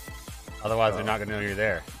 Otherwise, they're Oh. not gonna know you're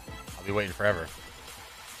there. I'll be waiting forever.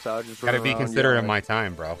 So I'll just Gotta run be around considerate of yelling. my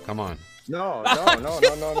time, bro. Come on. No, no, no,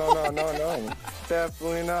 no, no, no, no, no, no.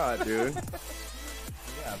 Definitely not, dude.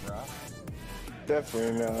 Yeah, bro.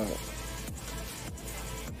 Definitely not.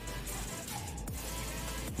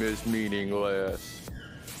 Miss meaningless.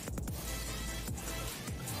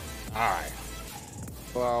 All right.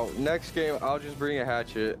 Well, next game I'll just bring a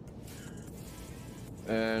hatchet,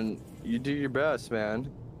 and you do your best,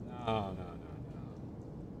 man. No, no, no, no.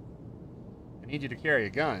 I need you to carry a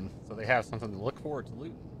gun so they have something to look forward to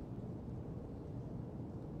looting.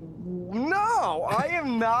 No, I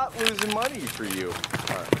am not losing money for you.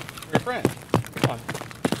 All right. You're a friend. Come on.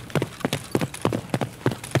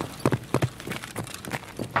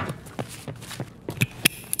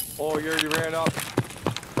 Oh, you already ran up.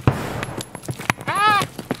 Ah!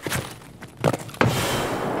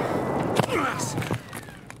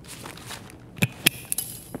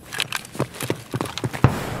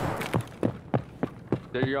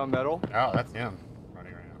 There you on metal. Oh, that's him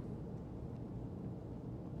running right now.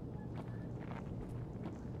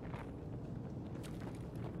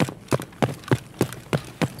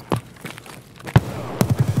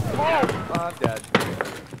 Oh, I'm dead.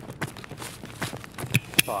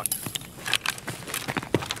 Fuck.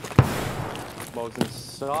 Mosin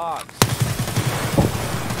sucks.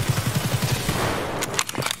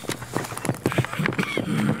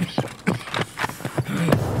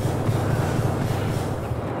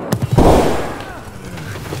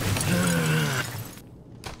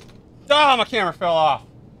 Oh, my camera fell off.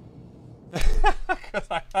 Because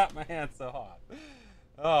I got my hand so hot.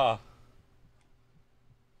 Oh.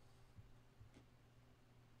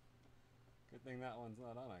 Good thing that one's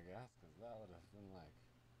not on, I guess, because that would have been like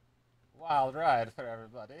a wild ride for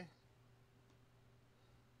everybody.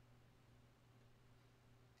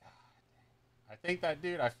 God dang. I think that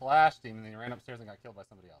dude, I flashed him and then he ran upstairs and got killed by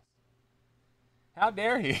somebody else. How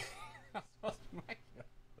dare he? I'm supposed to be my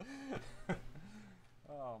kill.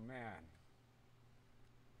 Oh, man.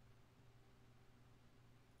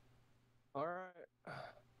 All right.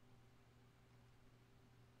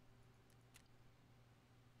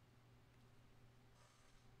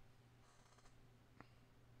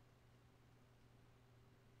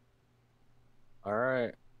 All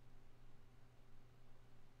right.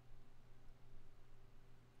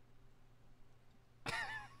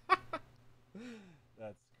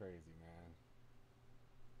 That's crazy, man.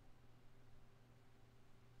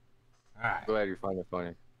 Alright. Glad you find it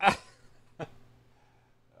funny.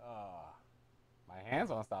 My hands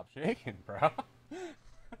won't stop shaking, bro. The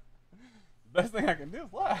best thing I can do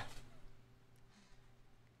is laugh.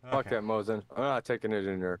 Fuck that, Mosin. I'm not taking it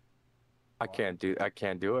in there. I can't do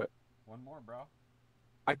it. One more, bro.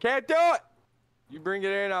 I can't do it! You bring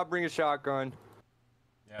it in, I'll bring a shotgun.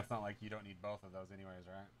 Yeah, it's not like you don't need both of those anyways,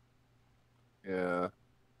 right? Yeah.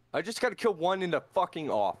 I just gotta kill one in the fucking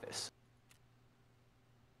office.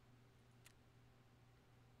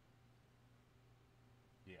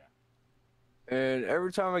 Yeah. And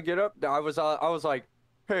every time I get up, I was like,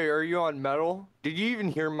 hey, are you on metal? Did you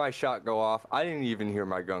even hear my shot go off? I didn't even hear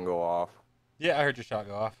my gun go off. Yeah, I heard your shot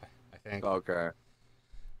go off, I think. Okay.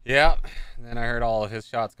 Yeah. And then I heard all of his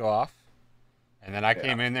shots go off. And then I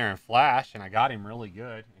came in there and flashed, and I got him really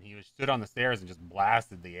good. And he was stood on the stairs and just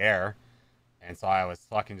blasted the air. And so I was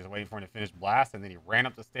fucking just waiting for him to finish blast, and then he ran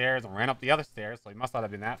up the stairs and ran up the other stairs, so he must not have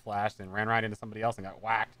been that flashed, and ran right into somebody else and got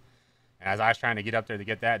whacked. And as I was trying to get up there to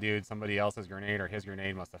get that dude, somebody else's grenade or his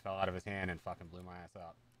grenade must have fell out of his hand and fucking blew my ass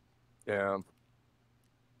up. Damn.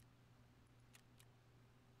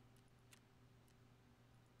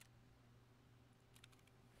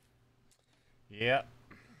 Yep.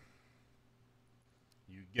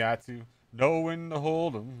 You got to know when to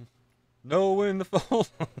hold 'em, know when to fold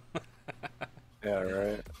 'em. Yeah,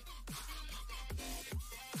 right.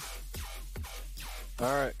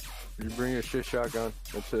 Alright. You bring your shit shotgun.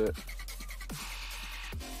 That's it.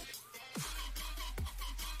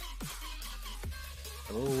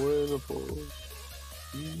 Oh, where the fuck?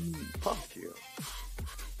 Fuck you.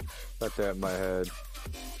 Got that in my head.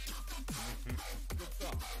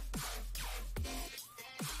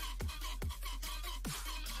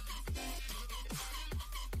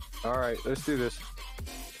 Alright, let's do this.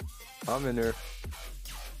 I'm in there.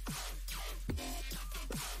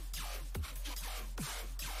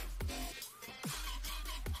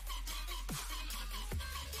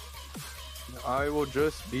 I will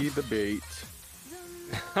just be the bait.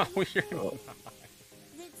 Oh.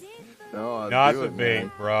 No, I'll Not do the it, bait,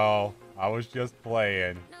 man. bro. I was just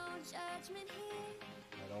playing.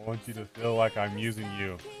 I don't want you to feel like I'm using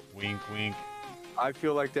you. Wink, wink. I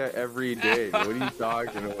feel like that every day. What are you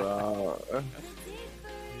talking about?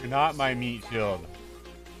 You're not my meat shield.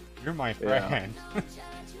 You're my friend.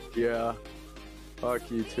 Yeah. Fuck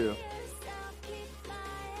you too.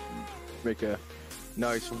 Make a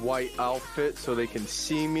nice white outfit so they can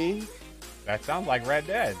see me. That sounds like Red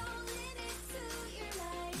Dead.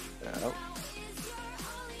 Yeah.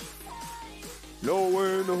 Know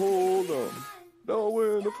when to hold 'em. Know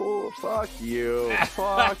when to pull. Fuck you.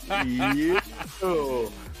 Fuck you.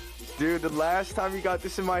 Dude, the last time you got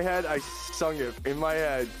this in my head, I sung it in my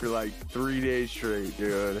head for like 3 days straight,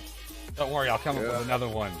 dude. Don't worry, I'll come up with another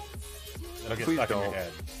one. It'll get stuck in your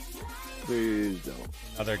head. Please don't.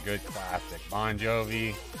 Another good classic. Bon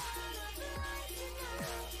Jovi.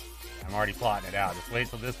 I'm already plotting it out. Just wait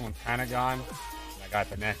till this one's kind of gone. And I got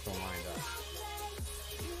the next one lined up.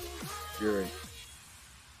 Sure.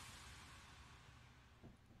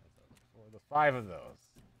 For the 5 of those.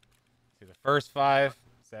 See the first 5,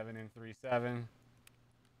 7 and 3, 7.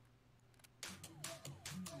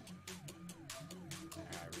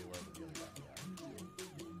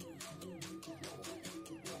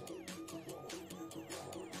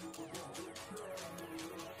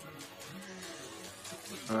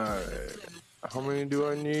 Alright. How many do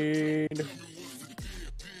I need?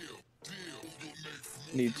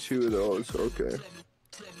 Need 2 of those, okay.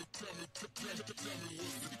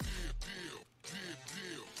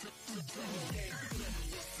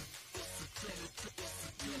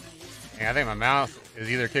 Yeah, I think my mouse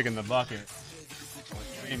is either kicking the bucket or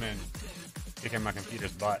screaming, kicking my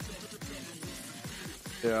computer's butt.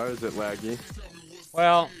 Yeah, is it laggy?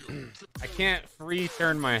 Well, I can't free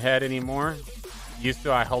turn my head anymore. Used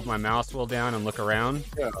to, I hold my mouse wheel down and look around.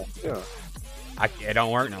 Yeah. It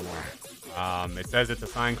don't work no more. It says it's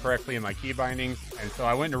assigned correctly in my key bindings, and so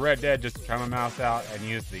I went to Red Dead just to try my mouse out and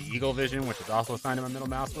use the Eagle Vision, which is also assigned to my middle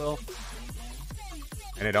mouse wheel,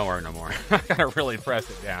 and it don't work no more. I gotta really press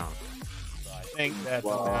it down. So I think that the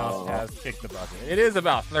mouse has kicked the bucket. It is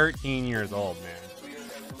about 13 years old, man.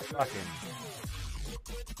 Fucking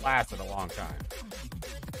lasted a long time.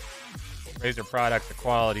 Razer products, the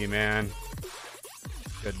quality, man.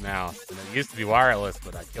 Good mouse. And it used to be wireless,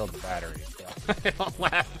 but I killed the battery, so it don't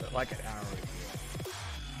last like an hour.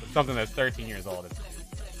 But something that's 13 years old is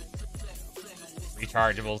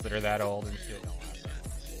rechargeables that are that old and shit don't last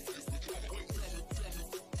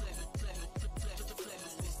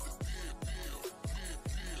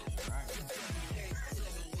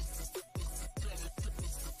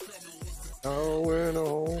that long. Nowhere to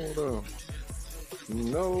hold up.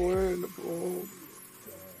 Nowhere to hold.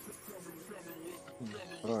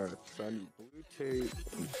 Alright, so I need blue tape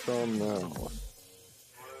and something else.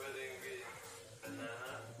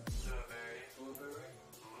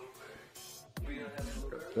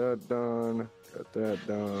 Got that done. Got that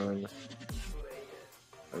done.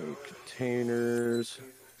 I need containers.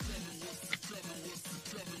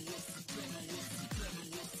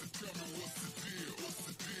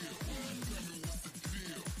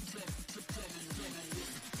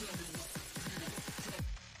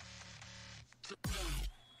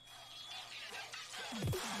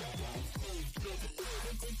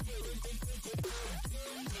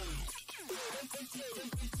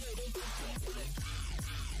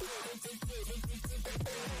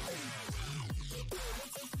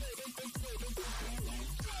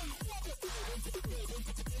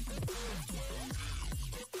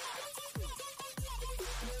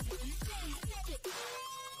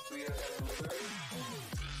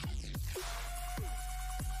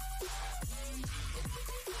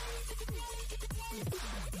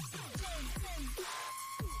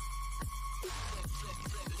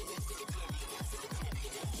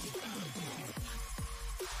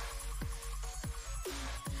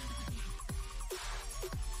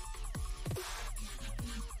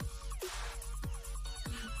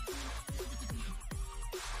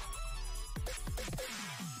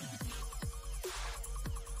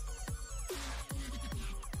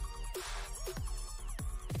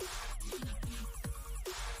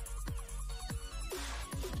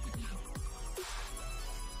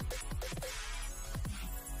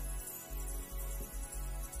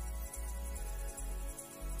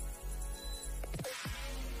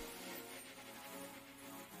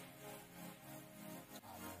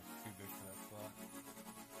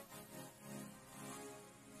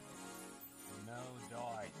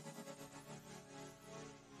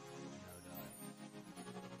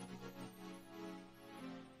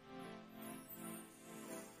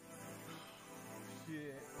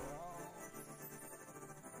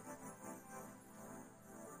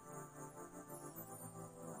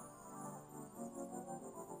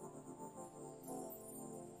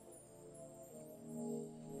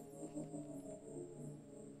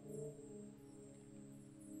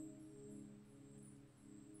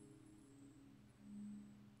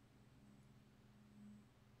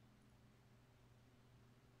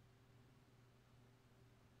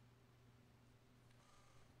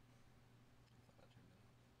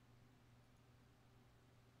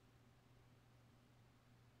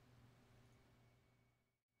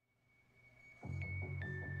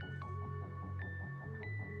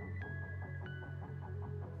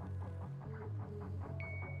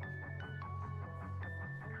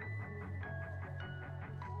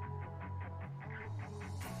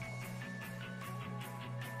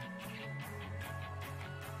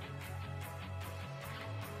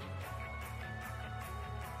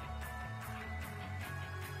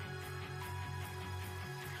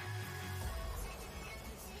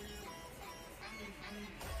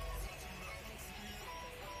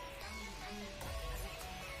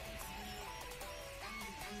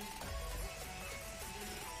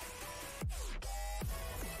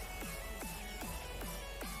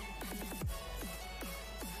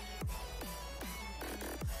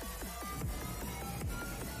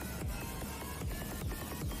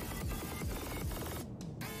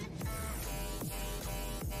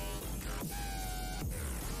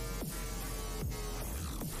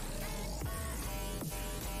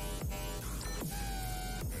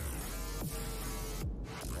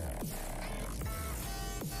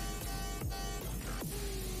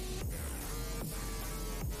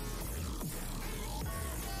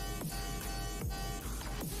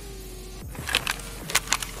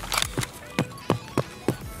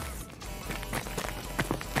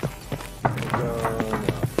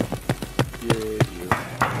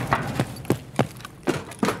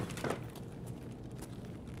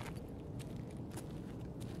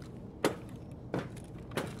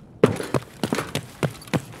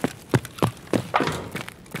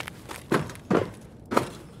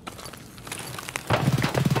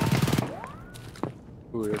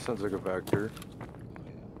 Ooh, that sounds like a vector.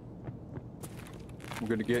 I'm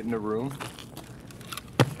gonna get in the room.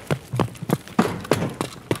 I'm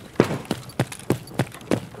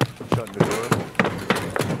shutting the door.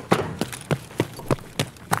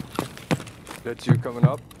 That's you coming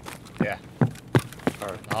up? Yeah.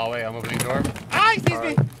 Alright. Hallway, I'm opening the door. Ah, he sees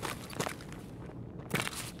me!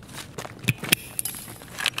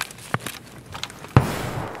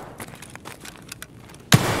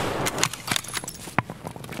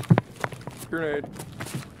 Grenade.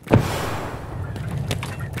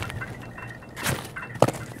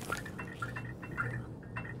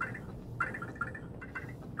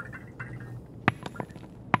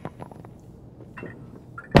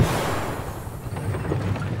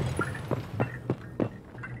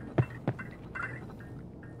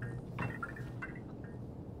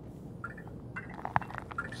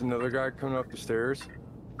 There's another guy coming up the stairs.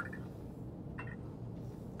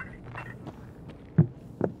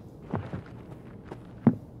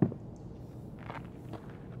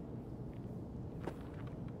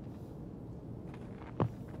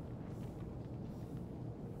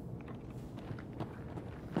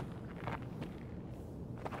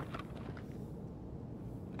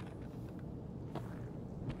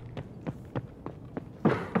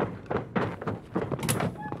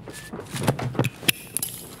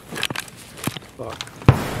 Fuck.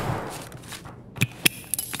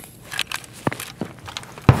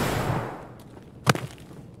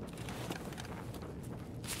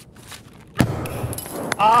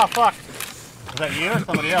 Ah, fuck! Was that you or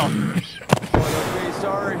somebody else? Okay,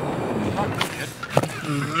 sorry.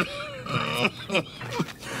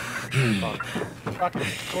 Fuck. Fucking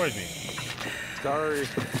destroyed me. Sorry.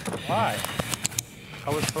 Why? I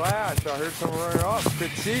was flashed. I heard someone running off.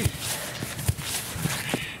 Could see.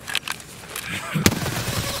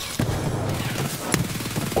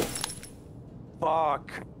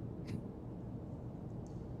 Fuck.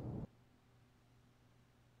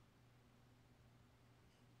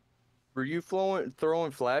 Were you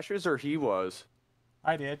throwing flashes or he was?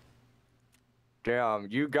 I did. Damn,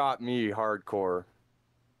 you got me hardcore.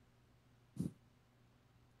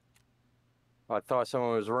 I thought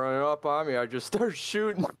someone was running up on me. I just started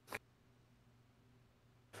shooting.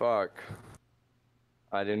 Fuck.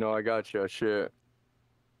 I didn't know I got you. Shit. It's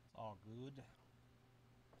all good.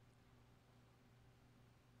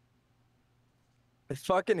 I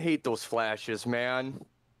fucking hate those flashes, man.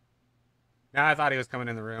 Now I thought he was coming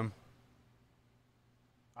in the room.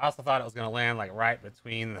 I also thought it was gonna land like right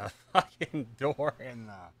between the fucking door and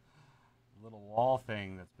the little wall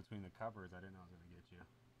thing that's between the cupboards. I didn't know it was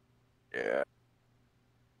gonna get you. Yeah.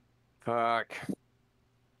 Fuck.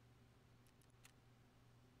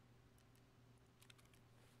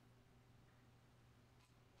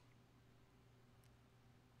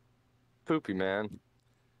 Poopy, man.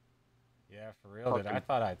 Yeah, for real. Did I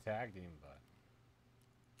thought I tagged him, but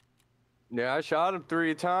Yeah, I shot him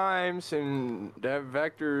 3 times, and that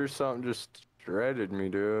vector or something just shredded me,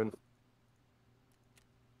 dude.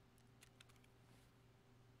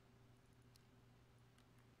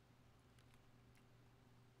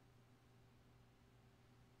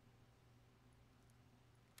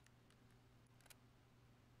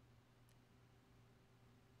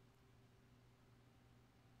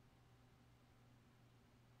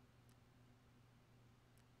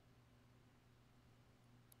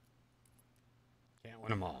 can't win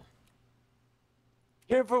them all.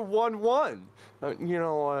 Yeah, for 1-1. You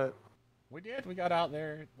know what? We did. We got out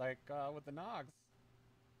there like with the Nogs.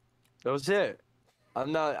 That was it. I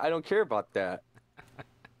don't care about that.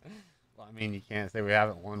 Well, I mean, you can't say we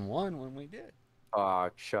haven't won one when we did. Ah,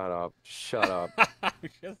 shut up. Shut up. I'm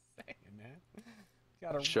just saying, man.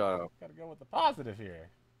 Gotta Shut up. Gotta go with the positive here.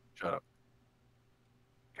 Shut up.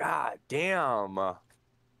 God damn. All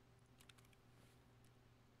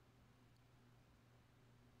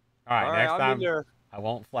right, next time I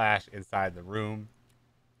won't flash inside the room.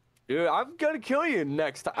 Dude, I'm gonna kill you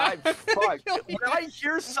next time. Fuck. When I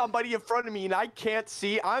hear somebody in front of me and I can't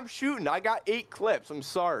see, I'm shooting. I got 8 clips. I'm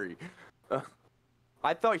sorry.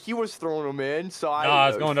 I thought he was throwing them in, so I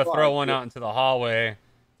was going to throw one out into the hallway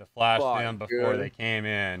to flash them before they came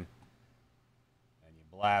in. And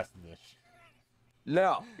you blasted this shit.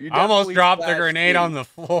 No. You I almost dropped the grenade me. on the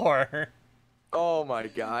floor. Oh my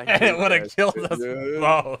god. And it would have killed us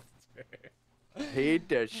both. Hate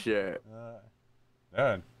that shit.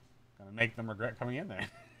 Good. Gonna make them regret coming in there.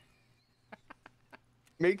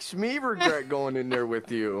 Makes me regret going in there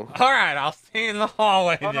with you. Alright, I'll stay in the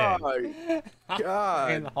hallway then. Oh my god. I'll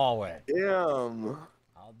stay in the hallway. Damn.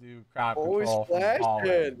 I'll do crowd Always control from the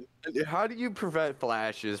hallway. flashing. How do you prevent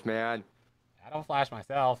flashes, man? I don't flash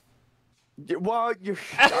myself. Well, you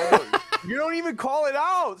don't even call it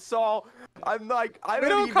out, so I'm like, I We don't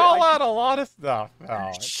don't even call out a lot of stuff,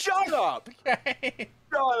 though. Shut up! Okay.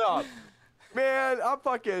 Shut up! Man,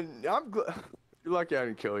 you're lucky I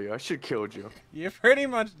didn't kill you. I should have killed you. You pretty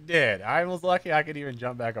much did. I was lucky I could even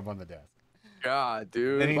jump back up on the desk. God,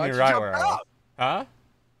 dude. Then he Why'd knew you right jump where I was. out? Huh?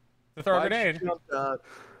 To throw a Why'd grenade. You, jump out?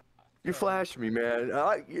 You flashed me, man.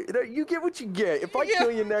 You get what you get. If I Yeah.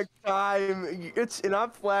 kill you next time, and I'm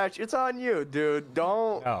flash, it's on you, dude.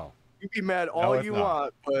 Don't. No. You be mad all it's you not.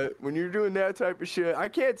 want, but when you're doing that type of shit, I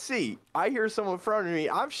can't see. I hear someone in front of me,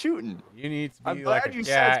 I'm shooting. You need to I'm be like glad a you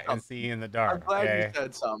said cat and something. see in the I'm dark. glad Okay? you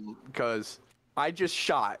said something because I just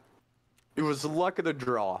shot. It was the luck of the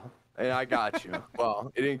draw, and I got you.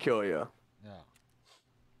 Well, it didn't kill you. No.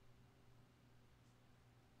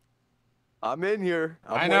 I'm in here.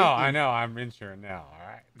 I know. I'm insured now. All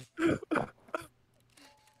right.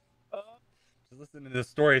 Just listen to this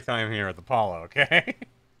story time here at the Apollo, okay?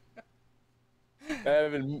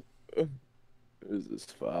 Evan, this is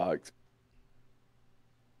fucked.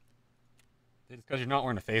 It's because you're not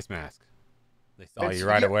wearing a face mask. They saw you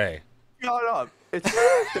right away. Shut up. It's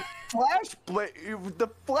the flash. The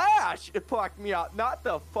flash. It fucked me out. Not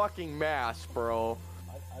the fucking mask, bro.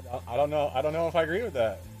 I don't know. I don't know if I agree with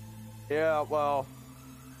that. Yeah, well,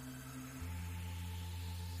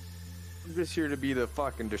 I'm just here to be the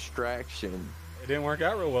fucking distraction. It didn't work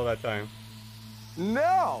out real well that time.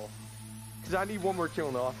 No, because I need one more kill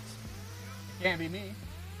in the office. It can't be me.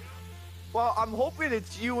 Well, I'm hoping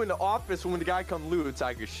it's you in the office when the guy comes loose,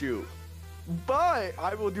 I can shoot. But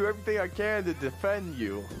I will do everything I can to defend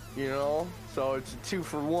you, you know? So it's a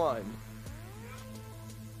 2-for-1.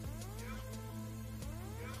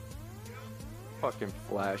 Fucking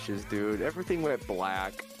flashes, dude. Everything went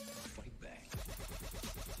black.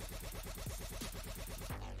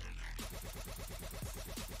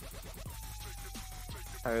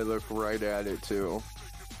 I look right at it, too.